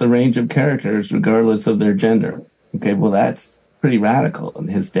across the range of characters, regardless of their gender. Okay, well, that's pretty radical in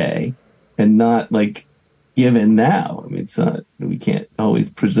his day, and not like given now. I mean, it's not, we can't always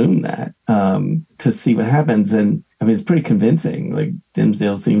presume that to see what happens. And it's pretty convincing. Like,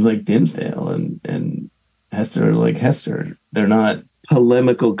 Dimmesdale seems like Dimmesdale, and Hester like Hester. They're not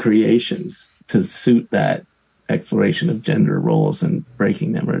polemical creations to suit that exploration of gender roles and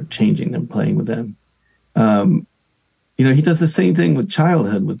breaking them or changing them, playing with them. He does the same thing with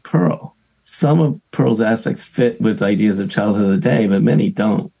childhood with Pearl. Some of Pearl's aspects fit with ideas of childhood of the day, but many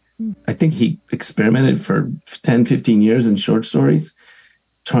don't. I think he experimented for 10, 15 years in short stories,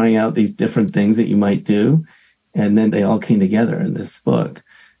 trying out these different things that you might do. And then they all came together in this book.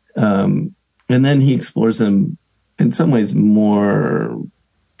 And then he explores them in some ways more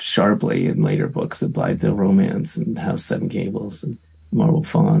sharply in later books, applied to romance and House Seven Gables and Marble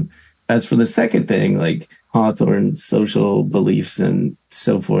Fawn. As for the second thing, like Hawthorne's social beliefs and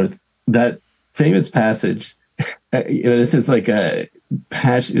so forth, that famous passage, this is like a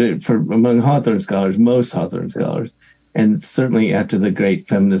passion for among Hawthorne scholars, most Hawthorne scholars, And certainly after the great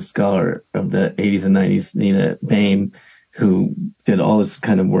feminist scholar of the 80s and 90s, Nina Bain, who did all this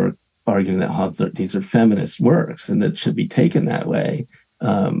kind of work arguing that Hawthorne, these are feminist works and that should be taken that way.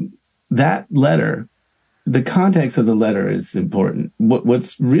 That letter, the context of the letter is important.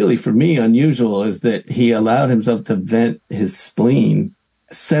 What's really, for me, unusual is that he allowed himself to vent his spleen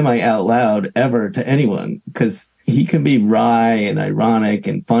semi out loud ever to anyone, because he can be wry and ironic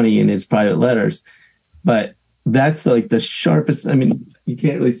and funny in his private letters, but that's like the sharpest. I mean, you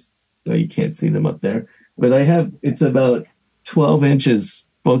can't really, no, you can't see them up there, but it's about 12 inches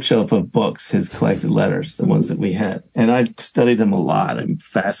bookshelf of books, his collected letters, the ones that we had. And I've studied them a lot. I'm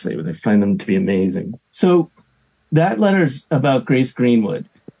fascinated with them. I find them to be amazing. So that letter's about Grace Greenwood,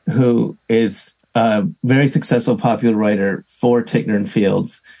 who is a very successful popular writer for Ticknor and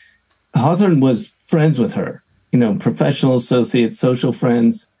Fields. Hawthorne was friends with her, professional associates, social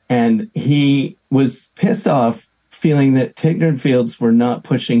friends. And he was pissed off feeling that Ticknor and Fields were not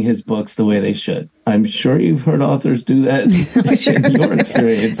pushing his books the way they should. I'm sure you've heard authors do that in your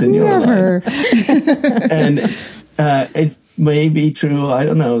experience, in your life. And it may be true. I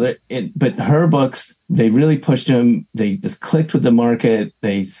don't know. But her books, they really pushed him. They just clicked with the market.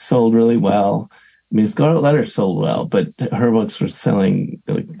 They sold really well. I mean, Scarlet Letter sold well, but her books were selling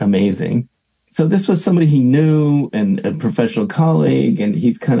amazing. So this was somebody he knew and a professional colleague, and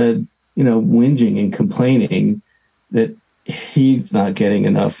he's kind of, whinging and complaining that he's not getting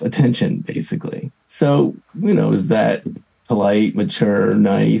enough attention, basically. So, is that polite, mature,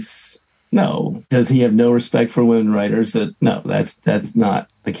 nice? No. Does he have no respect for women writers? No, that's not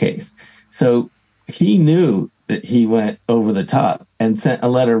the case. So he knew that he went over the top and sent a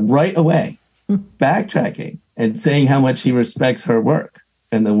letter right away, backtracking and saying how much he respects her work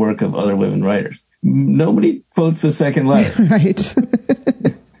and the work of other women writers. Nobody quotes the second letter. Right.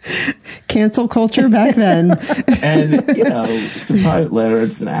 Cancel culture back then. And, it's a private letter.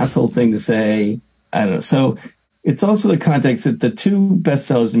 It's an asshole thing to say. I don't know. So it's also the context that the two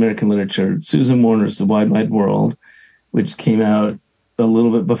bestsellers in American literature, Susan Warner's The Wide, Wide World, which came out a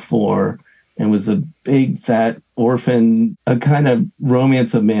little bit before and was a big, fat orphan, a kind of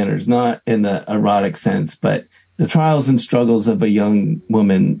romance of manners, not in the erotic sense, but the trials and struggles of a young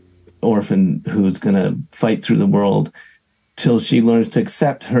woman orphan who's going to fight through the world till she learns to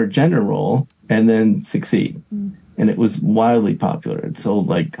accept her gender role and then succeed. And it was wildly popular. It sold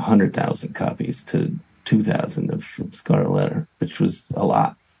like 100,000 copies to 2,000 of Scarlet Letter, which was a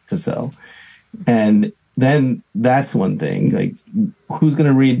lot to sell. And then that's one thing. Like, who's going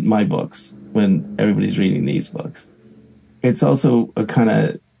to read my books when everybody's reading these books? It's also a kind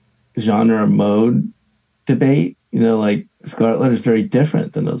of genre mode debate. Like Scarlet Letter is very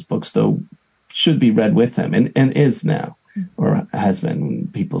different than those books, though should be read with them and is now, or has been when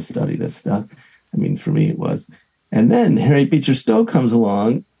people study this stuff. I mean, for me, it was. And then Harriet Beecher Stowe comes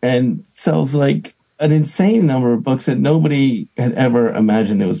along and sells like an insane number of books that nobody had ever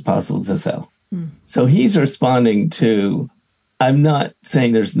imagined it was possible to sell. So he's responding to, I'm not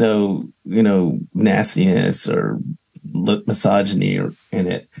saying there's no, nastiness or misogyny in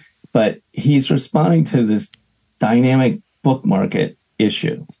it, but he's responding to this dynamic book market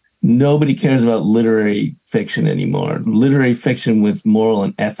issue. Nobody cares about literary fiction anymore. Literary fiction with moral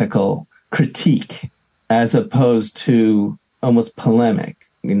and ethical critique, as opposed to almost polemic.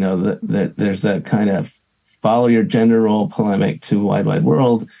 That there's a kind of follow your gender role polemic to Wide, Wide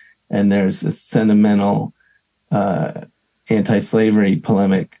World, and there's a sentimental anti-slavery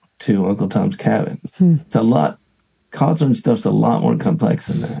polemic to Uncle Tom's Cabin. It's a lot. Hawthorne stuff's a lot more complex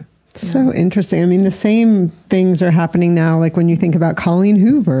than that. So interesting. I mean, the same things are happening now, like when you think about Colleen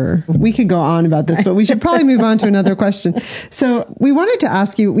Hoover. We could go on about this, but we should probably move on to another question. So we wanted to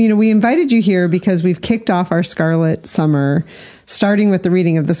ask you, we invited you here because we've kicked off our Scarlet summer, starting with the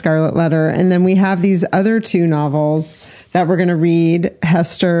reading of the Scarlet Letter. And then we have these other two novels that we're going to read,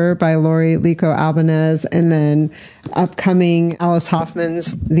 Hester by Lori Lico Albanese, and then upcoming Alice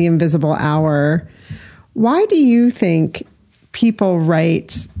Hoffman's The Invisible Hour. Why do you think people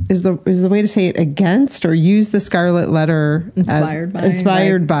write, is the way to say it, against or use the Scarlet Letter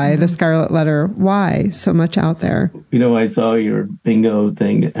inspired by the Scarlet Letter? Why so much out there? I saw your bingo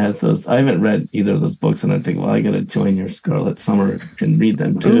thing that has those. I haven't read either of those books, and I think, well, I got to join your Scarlet Summer and read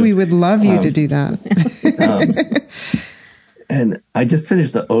them too. Ooh, we would love you to do that. And I just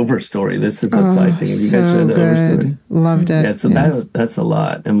finished the Overstory. This is a side thing. Have you guys read the Overstory? Loved it. Yeah, so that's a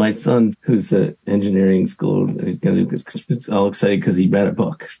lot. And my son, who's at engineering school, is all excited because he read a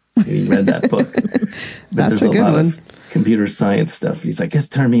book. He read that book. But That's there's a lot one. of computer science stuff. He's like,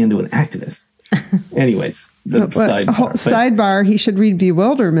 just turn me into an activist. Anyways, the sidebar. Sidebar, he should read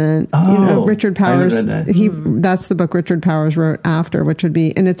Bewilderment. Richard Powers. I haven't read that. That's the book Richard Powers wrote after, which would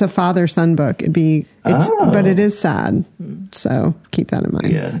be, and it's a father-son book. But it is sad. So keep that in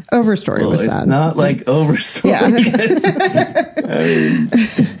mind. Yeah. Overstory was sad. It's not like Overstory.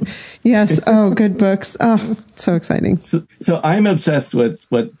 Yeah. Yes. Oh, good books. Oh, so exciting. So I'm obsessed with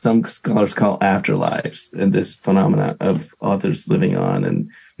what some scholars call afterlives and this phenomena of authors living on and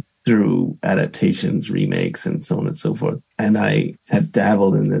through adaptations, remakes, and so on and so forth. And I have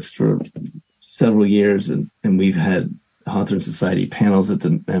dabbled in this for several years, and we've had Hawthorne Society panels at the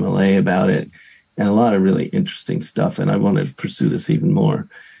MLA about it, and a lot of really interesting stuff. And I want to pursue this even more.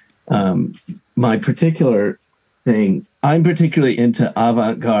 My particular thing, I'm particularly into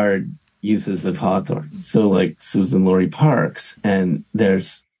avant-garde uses of Hawthorne. So like Susan Laurie Parks, and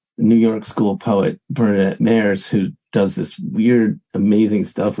there's New York School poet Bernadette Mayers, who does this weird, amazing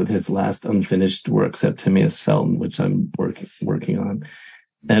stuff with his last unfinished work, Septimius Felton, which I'm working on.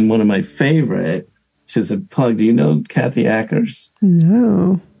 And one of my favorite, which is a plug. Do you know Kathy Ackers?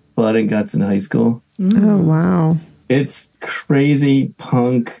 No. Blood and Guts in High School. Oh, wow. It's crazy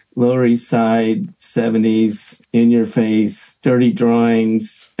punk, Lower East Side, 70s, in your face, dirty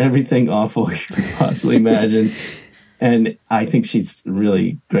drawings, everything awful you could possibly imagine. And I think she's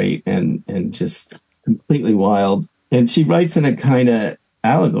really great and just completely wild. And she writes in a kind of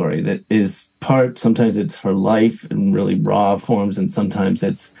allegory that is sometimes it's her life in really raw forms, and sometimes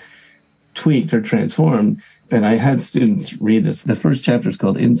it's tweaked or transformed. And I had students read this. The first chapter is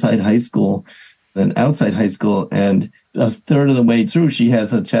called Inside High School, then Outside High School. And a third of the way through, she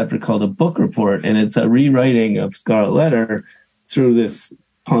has a chapter called A Book Report. And it's a rewriting of Scarlet Letter through this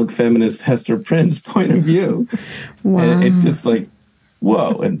punk feminist Hester Prynne's point of view. Wow. And it's just like,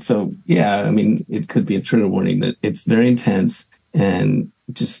 whoa. And so, yeah, I mean, it could be a trigger warning that it's very intense and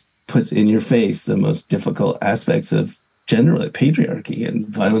just puts in your face the most difficult aspects of generally patriarchy and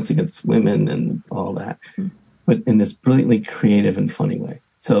violence against women and all that, but in this brilliantly creative and funny way.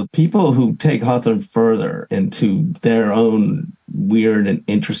 So people who take Hawthorne further into their own weird and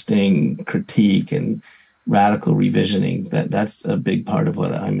interesting critique and radical revisionings, that's a big part of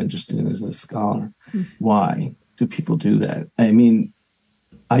what I'm interested in as a scholar. Why do people do that? I mean,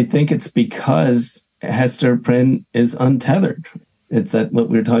 I think it's because Hester Prynne is untethered. It's that what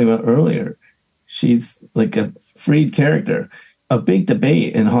we were talking about earlier. She's like a freed character. A big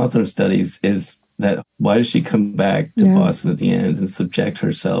debate in Hawthorne studies is that why does she come back to Boston at the end and subject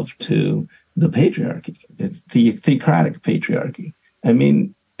herself to the patriarchy? It's the theocratic patriarchy. I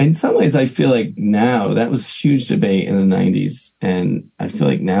mean, in some ways, I feel like now, that was a huge debate in the 90s. And I feel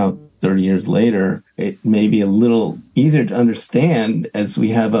like now, 30 years later, it may be a little easier to understand as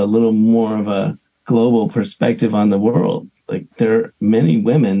we have a little more of a global perspective on the world. Like there are many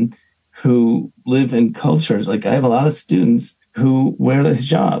women who live in cultures. Like I have a lot of students who wear the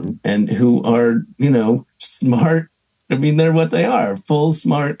hijab and who are, smart. I mean, they're what they are, full,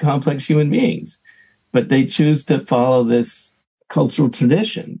 smart, complex human beings. But they choose to follow this cultural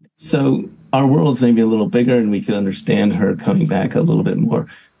tradition. So our world's maybe a little bigger and we can understand her coming back a little bit more.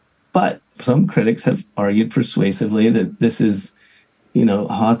 But some critics have argued persuasively that this is,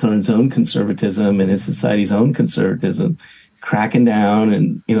 Hawthorne's own conservatism and his society's own conservatism cracking down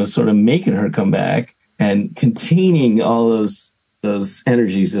and, sort of making her come back and containing all those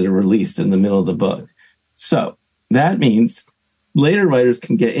energies that are released in the middle of the book. So that means later writers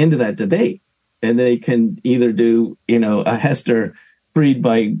can get into that debate and they can either do, a Hester freed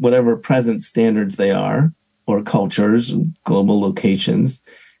by whatever present standards they are or cultures, global locations,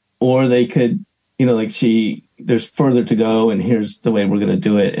 or they could, there's further to go and here's the way we're going to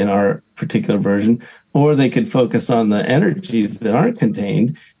do it in our particular version. Or they could focus on the energies that aren't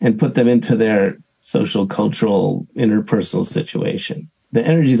contained and put them into their social, cultural, interpersonal situation. The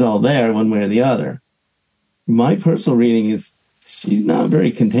energy's all there one way or the other. My personal reading is she's not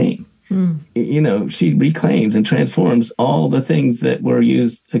very contained. She reclaims and transforms all the things that were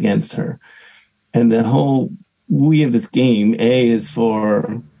used against her. And the whole, we have this game, A is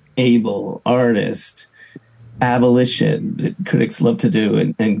for able, artist, abolition that critics love to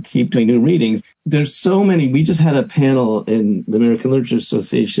do and keep doing new readings. There's so many. We just had a panel in the American Literature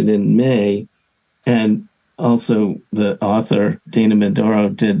Association in May, and also the author, Dana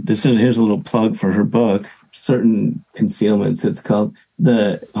Medoro, did this. Here's a little plug for her book, Certain Concealments. It's called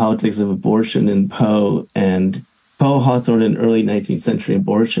The Politics of Abortion in Poe and Poe, Hawthorne, and Early 19th Century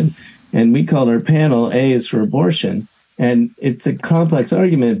Abortion. And we called our panel A is for Abortion. And it's a complex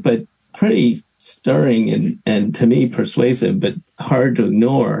argument, but pretty stirring and to me persuasive, but hard to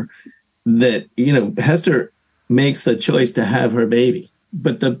ignore that, Hester makes the choice to have her baby.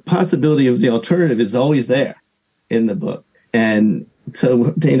 but the possibility of the alternative is always there in the book. And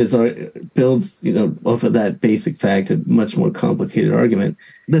so Dana's builds, off of that basic fact, a much more complicated argument.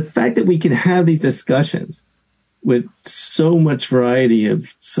 The fact that we can have these discussions with so much variety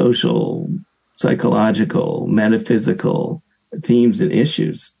of social, psychological, metaphysical themes and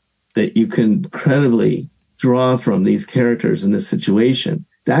issues that you can credibly draw from these characters in this situation,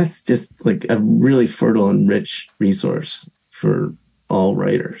 that's just like a really fertile and rich resource for all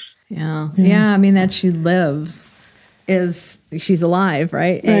writers. Yeah. I mean, that she lives is she's alive,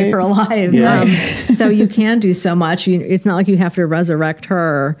 right? A for alive. Yeah. So you can do so much. It's not like you have to resurrect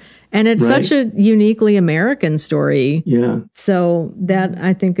her. And it's such a uniquely American story. Yeah. So that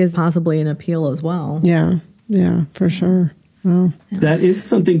I think is possibly an appeal as well. Yeah, for sure. Well, that is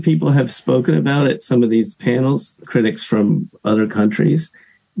something people have spoken about at some of these panels, critics from other countries,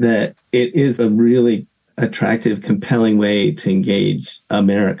 that it is a really attractive, compelling way to engage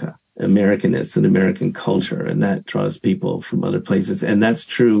Americanness and American culture. And that draws people from other places. And that's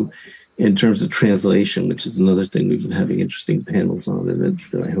true in terms of translation, which is another thing we've been having interesting panels on and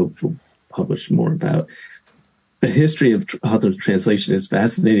that I hope we'll publish more about. The history of Hawthorne's translation is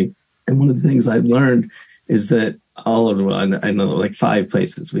fascinating. And one of the things I've learned is that I know like 5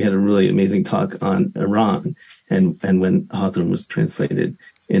 places, we had a really amazing talk on Iran and when Hawthorne was translated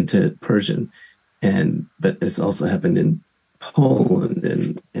into Persian. But it's also happened in Poland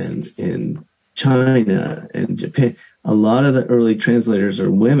and in China and Japan. A lot of the early translators are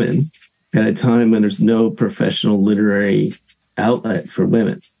women at a time when there's no professional literary outlet for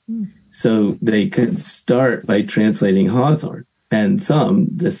women. So they could start by translating Hawthorne. And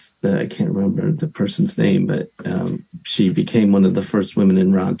I can't remember the person's name, but she became one of the first women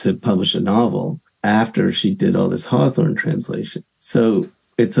in Iran to publish a novel after she did all this Hawthorne translation. So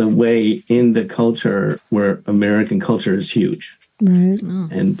it's a way in the culture where American culture is huge. right.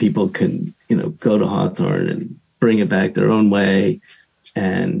 And people can, go to Hawthorne and bring it back their own way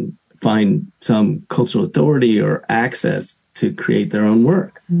and find some cultural authority or access to create their own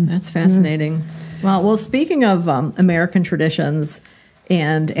work. That's fascinating. Well, speaking of American traditions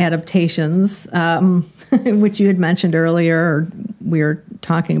and adaptations, which you had mentioned earlier, or we were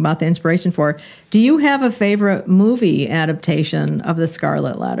talking about the inspiration for, do you have a favorite movie adaptation of the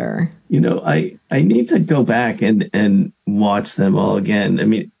Scarlet Letter? I need to go back and watch them all again. I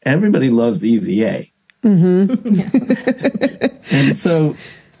mean, everybody loves Easy A. Mm-hmm. And so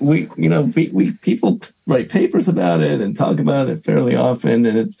we people write papers about it and talk about it fairly often,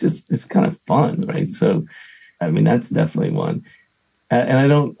 and it's kind of fun, right? So, I mean, that's definitely one. And I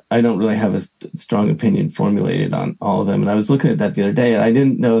don't really have a strong opinion formulated on all of them. And I was looking at that the other day, and I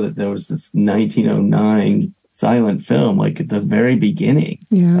didn't know that there was this 1909 silent film, like at the very beginning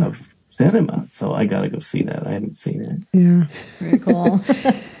of cinema. So I got to go see that. I haven't seen it. Yeah. Very cool.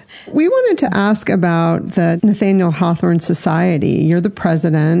 We wanted to ask about the Nathaniel Hawthorne Society. You're the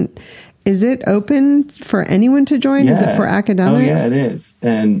president. Is it open for anyone to join? Yeah. Is it for academics? Oh, yeah, it is.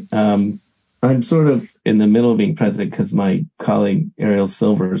 And I'm sort of in the middle of being president because my colleague Ariel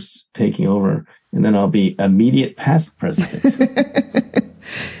Silver's taking over, and then I'll be immediate past president,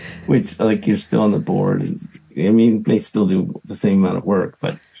 which, like, you're still on the board. And, I mean, they still do the same amount of work,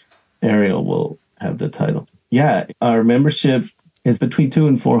 but Ariel will have the title. Yeah, our membership is between 200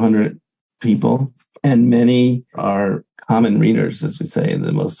 and 400 people, and many are common readers, as we say, in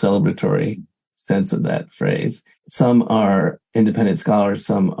the most celebratory sense of that phrase. Some are independent scholars,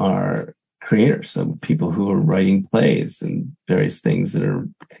 some are creators, so people who are writing plays and various things that are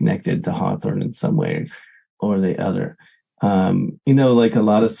connected to Hawthorne in some way or the other. Like a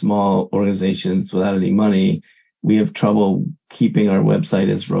lot of small organizations without any money, we have trouble keeping our website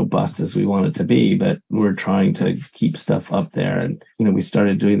as robust as we want it to be, but we're trying to keep stuff up there. And, we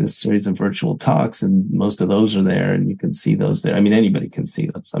started doing this series of virtual talks, and most of those are there, and you can see those there. I mean, anybody can see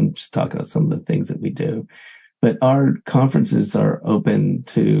those. I'm just talking about some of the things that we do. But our conferences are open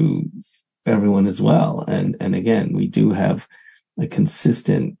to everyone as well. And again, we do have a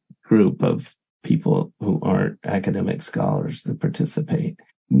consistent group of people who aren't academic scholars that participate.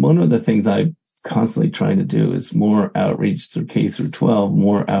 One of the things I'm constantly trying to do is more outreach through K through 12,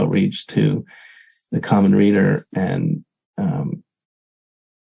 more outreach to the common reader. And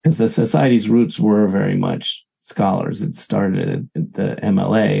because the society's roots were very much scholars. It started at the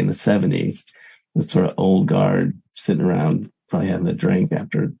MLA in the 70s, the sort of old guard sitting around probably having a drink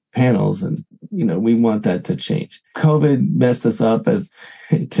after panels. And, we want that to change. COVID messed us up as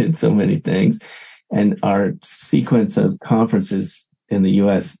it did so many things. And our sequence of conferences in the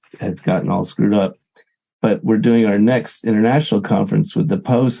U.S. has gotten all screwed up. But we're doing our next international conference with the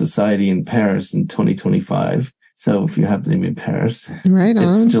Poe Society in Paris in 2025. So if you happen to be in Paris, Right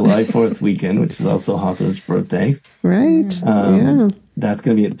on. it's July 4th weekend, which is also Hawthorne's birthday. Right. Yeah. That's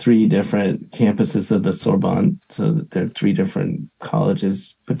going to be at 3 different campuses of the Sorbonne. So that there are 3 different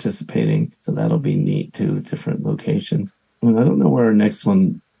colleges participating. So that'll be neat too, different locations. And I don't know where our next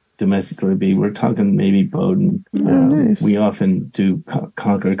one domestically would be. We're talking maybe Bowdoin. Nice. We often do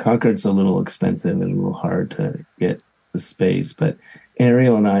Concord. Concord's a little expensive and a little hard to get the space. But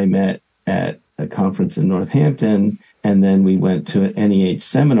Ariel and I met at a conference in Northampton, and then we went to an NEH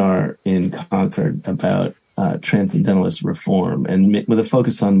seminar in Concord about transcendentalist reform, and with a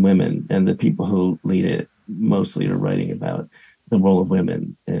focus on women, and the people who lead it mostly are writing about the role of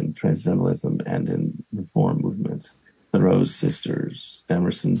women in transcendentalism and in reform movements. Thoreau's sisters,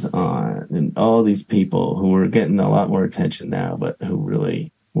 Emerson's aunt, and all these people who are getting a lot more attention now, but who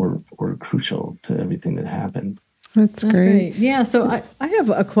really were crucial to everything that happened. That's great. Yeah, so I have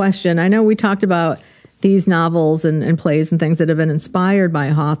a question. I know we talked about these novels and plays and things that have been inspired by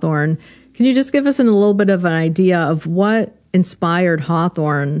Hawthorne. Can you just give us a little bit of an idea of what inspired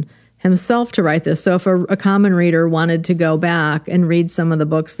Hawthorne himself to write this? So if a common reader wanted to go back and read some of the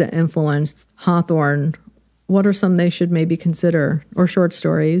books that influenced Hawthorne, what are some they should maybe consider, or short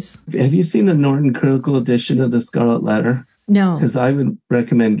stories? Have you seen the Norton Critical Edition of the Scarlet Letter? No. Because I would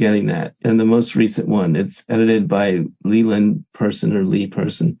recommend getting that. And the most recent one, it's edited by Leland Person or Lee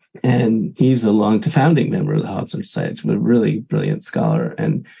Person. And he's a founding member of the Hawthorne Society, but a really brilliant scholar.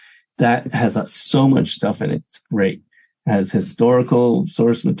 And that has so much stuff in it. It's great. It has historical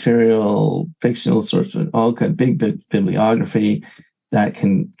source material, fictional source, all kind of big bibliography that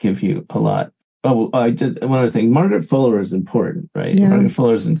can give you a lot. Oh, I did one other thing. Margaret Fuller is important, right? Yeah. Margaret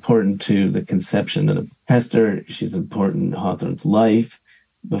Fuller is important to the conception of Hester. She's important in Hawthorne's life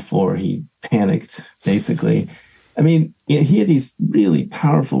before he panicked, basically. I mean, he had these really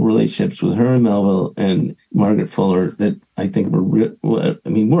powerful relationships with Herman Melville and Margaret Fuller that I think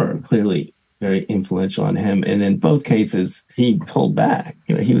were clearly very influential on him. And in both cases, he pulled back.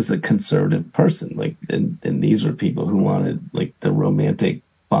 He was a conservative person, and these were people who wanted the romantic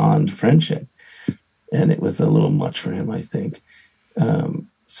bond friendship. And it was a little much for him, I think.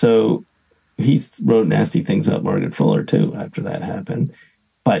 So he wrote nasty things about Margaret Fuller, too, after that happened.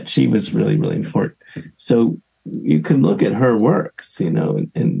 But she was really, really important. So you can look at her works,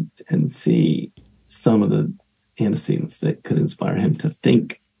 and see some of the antecedents that could inspire him to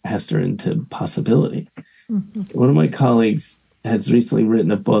think Hester into possibility. Mm-hmm. One of my colleagues has recently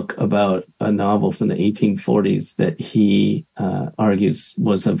written a book about a novel from the 1840s that he argues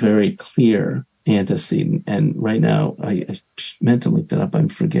was a very clear antecedent. And right now, I meant to look that up. I'm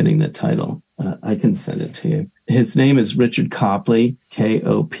forgetting the title. I can send it to you. His name is Richard Copley,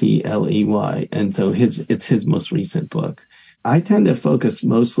 Kopley. And so it's his most recent book. I tend to focus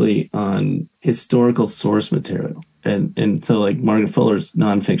mostly on historical source material. And so Margaret Fuller's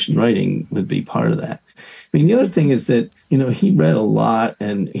nonfiction writing would be part of that. I mean, the other thing is that, he read a lot,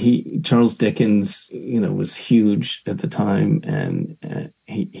 and Charles Dickens, was huge at the time, and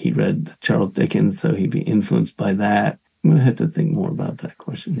he read Charles Dickens, so he'd be influenced by that. I'm going to have to think more about that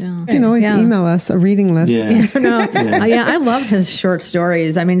question. Yeah. You can always email us a reading list. Yeah. I love his short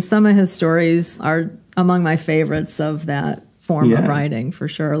stories. I mean, some of his stories are among my favorites of that form of writing, for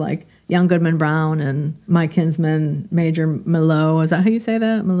sure, like Young Goodman Brown and My Kinsman, Major Malot. Is that how you say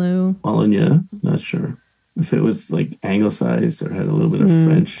that? Malot? Bologna? Not sure. If it was anglicized or had a little bit of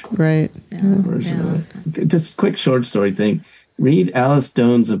French version of it. Just quick short story thing. Read Alice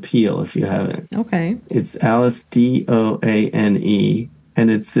Doane's Appeal if you haven't. Okay. It's Alice Doane, and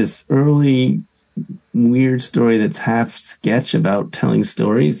it's this early weird story that's half sketch about telling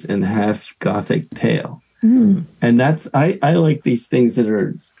stories and half Gothic tale. Mm. And that's I like these things that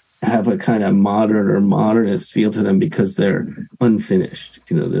have a kind of modern or modernist feel to them because they're unfinished.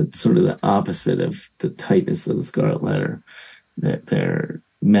 They're sort of the opposite of the tightness of the Scarlet Letter. That they're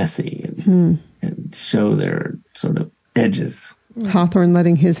messy and show their sort of edges. Hawthorne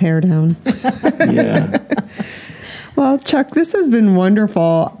letting his hair down. Yeah. Well, Chuck, this has been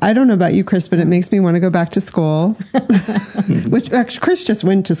wonderful. I don't know about you, Chris, but it makes me want to go back to school. Which actually, Chris just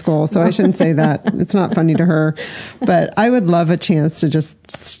went to school, so I shouldn't say that. It's not funny to her. But I would love a chance to just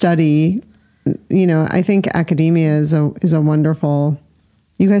study. I think academia is a wonderful.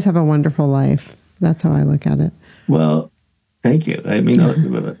 You guys have a wonderful life. That's how I look at it. Well, thank you. I mean,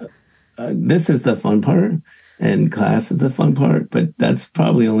 this is the fun part, and class is the fun part, but that's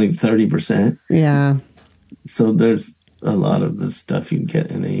probably only 30%. Yeah. So there's a lot of the stuff you get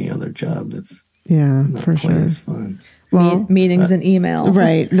in any other job that's Yeah, not for quite sure. as fun. Well, meetings and email.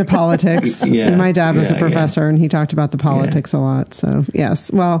 Right. The politics. Yeah, My dad was a yeah, professor and he talked about the politics a lot. So, yes.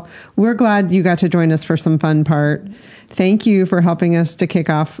 Well, we're glad you got to join us for some fun part. Thank you for helping us to kick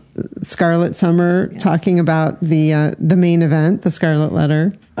off Scarlet Summer, talking about the main event, the Scarlet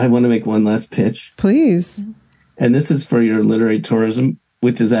Letter. I want to make one last pitch. Please. And this is for your literary tourism,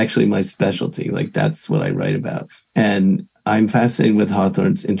 which is actually my specialty. Like, that's what I write about. And I'm fascinated with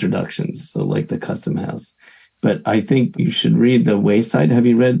Hawthorne's introductions, so like the Custom House. But I think you should read The Wayside. Have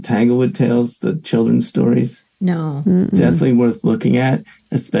you read Tanglewood Tales, the children's stories? No. Definitely worth looking at,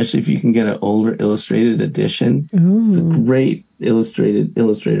 especially if you can get an older illustrated edition. It's great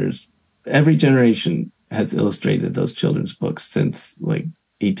illustrators. Every generation has illustrated those children's books since like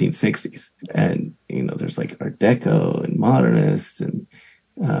 1860s. And, there's like Art Deco and Modernist. And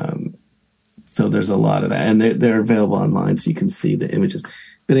so there's a lot of that. And they're available online so you can see the images.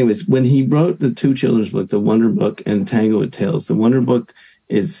 But anyways, when he wrote the two children's books, The Wonder Book and Tanglewood Tales, The Wonder Book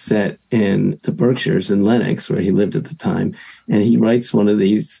is set in the Berkshires in Lenox, where he lived at the time. And he writes one of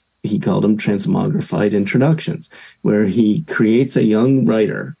these, he called them transmogrified introductions, where he creates a young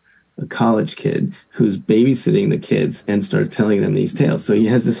writer, a college kid, who's babysitting the kids and start telling them these tales. So he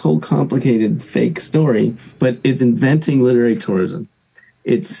has this whole complicated fake story, but it's inventing literary tourism.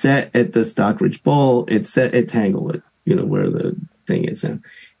 It's set at the Stockbridge Bowl. It's set at Tanglewood, where the thing is now.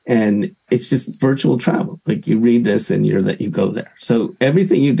 And it's just virtual travel. Like, you read this and you go there. So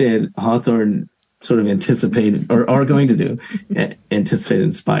everything you did, Hawthorne sort of anticipated, or are going to do, anticipated,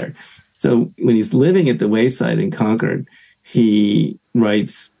 inspired. So when he's living at the Wayside in Concord, he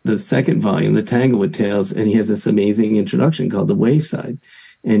writes the second volume, the Tanglewood Tales, and he has this amazing introduction called The Wayside.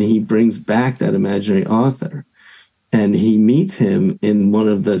 And he brings back that imaginary author. And he meets him in one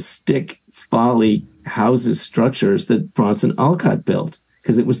of the stick folly houses structures that Bronson Alcott built,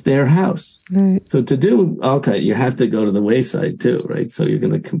 because it was their house. Right. So to do Alcott, you have to go to the Wayside too, right? So you're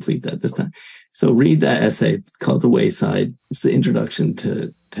going to complete that this time. So read that essay called The Wayside. It's the introduction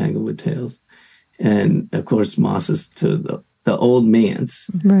to Tanglewood Tales. And of course, Moss's to the Old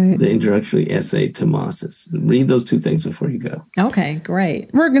Manse, right. The introductory essay to Moss's. Read those two things before you go. Okay,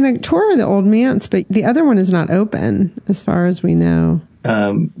 great. We're going to tour the Old Manse, but the other one is not open as far as we know.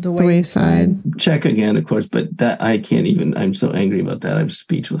 The Wayside. Check again, of course, but that I can't even, I'm so angry about that. I'm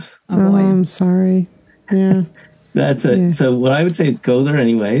speechless. Oh, boy. I'm sorry. Yeah. That's it. Yeah. So what I would say is go there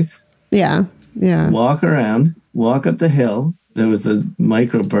anyways. Yeah. Yeah. Walk around, walk up the hill. There was a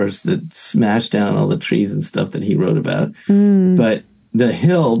microburst that smashed down all the trees and stuff that he wrote about. But the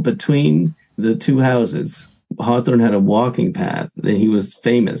hill between the two houses, Hawthorne had a walking path, and he was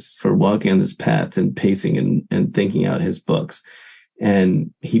famous for walking on this path and pacing and thinking out his books.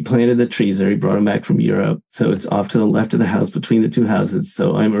 And he planted the trees there. He brought them back from Europe. So it's off to the left of the house between the two houses.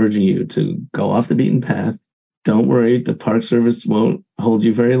 So I'm urging you to go off the beaten path. Don't worry, the Park Service won't hold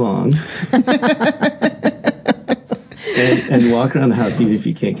you very long. and walk around the house even if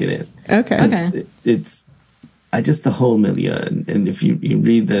you can't get in. Okay. It's the whole milieu. And if you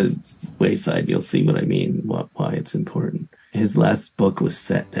read The Wayside, you'll see what I mean, why it's important. His last book was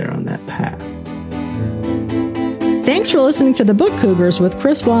set there on that path. Thanks for listening to The Book Cougars with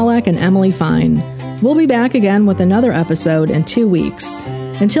Chris Wallach and Emily Fine. We'll be back again with another episode in 2 weeks.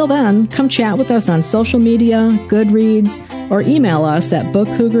 Until then, come chat with us on social media, Goodreads, or email us at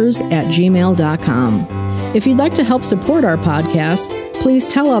bookcougars@gmail.com. If you'd like to help support our podcast, please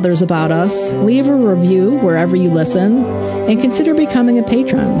tell others about us, leave a review wherever you listen, and consider becoming a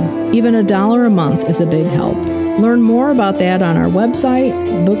patron. Even $1 a month is a big help. Learn more about that on our website,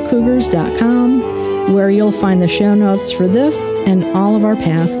 bookcougars.com, where you'll find the show notes for this and all of our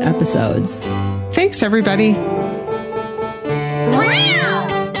past episodes. Thanks, everybody.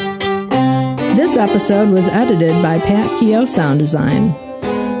 This episode was edited by Pat Keogh Sound Design.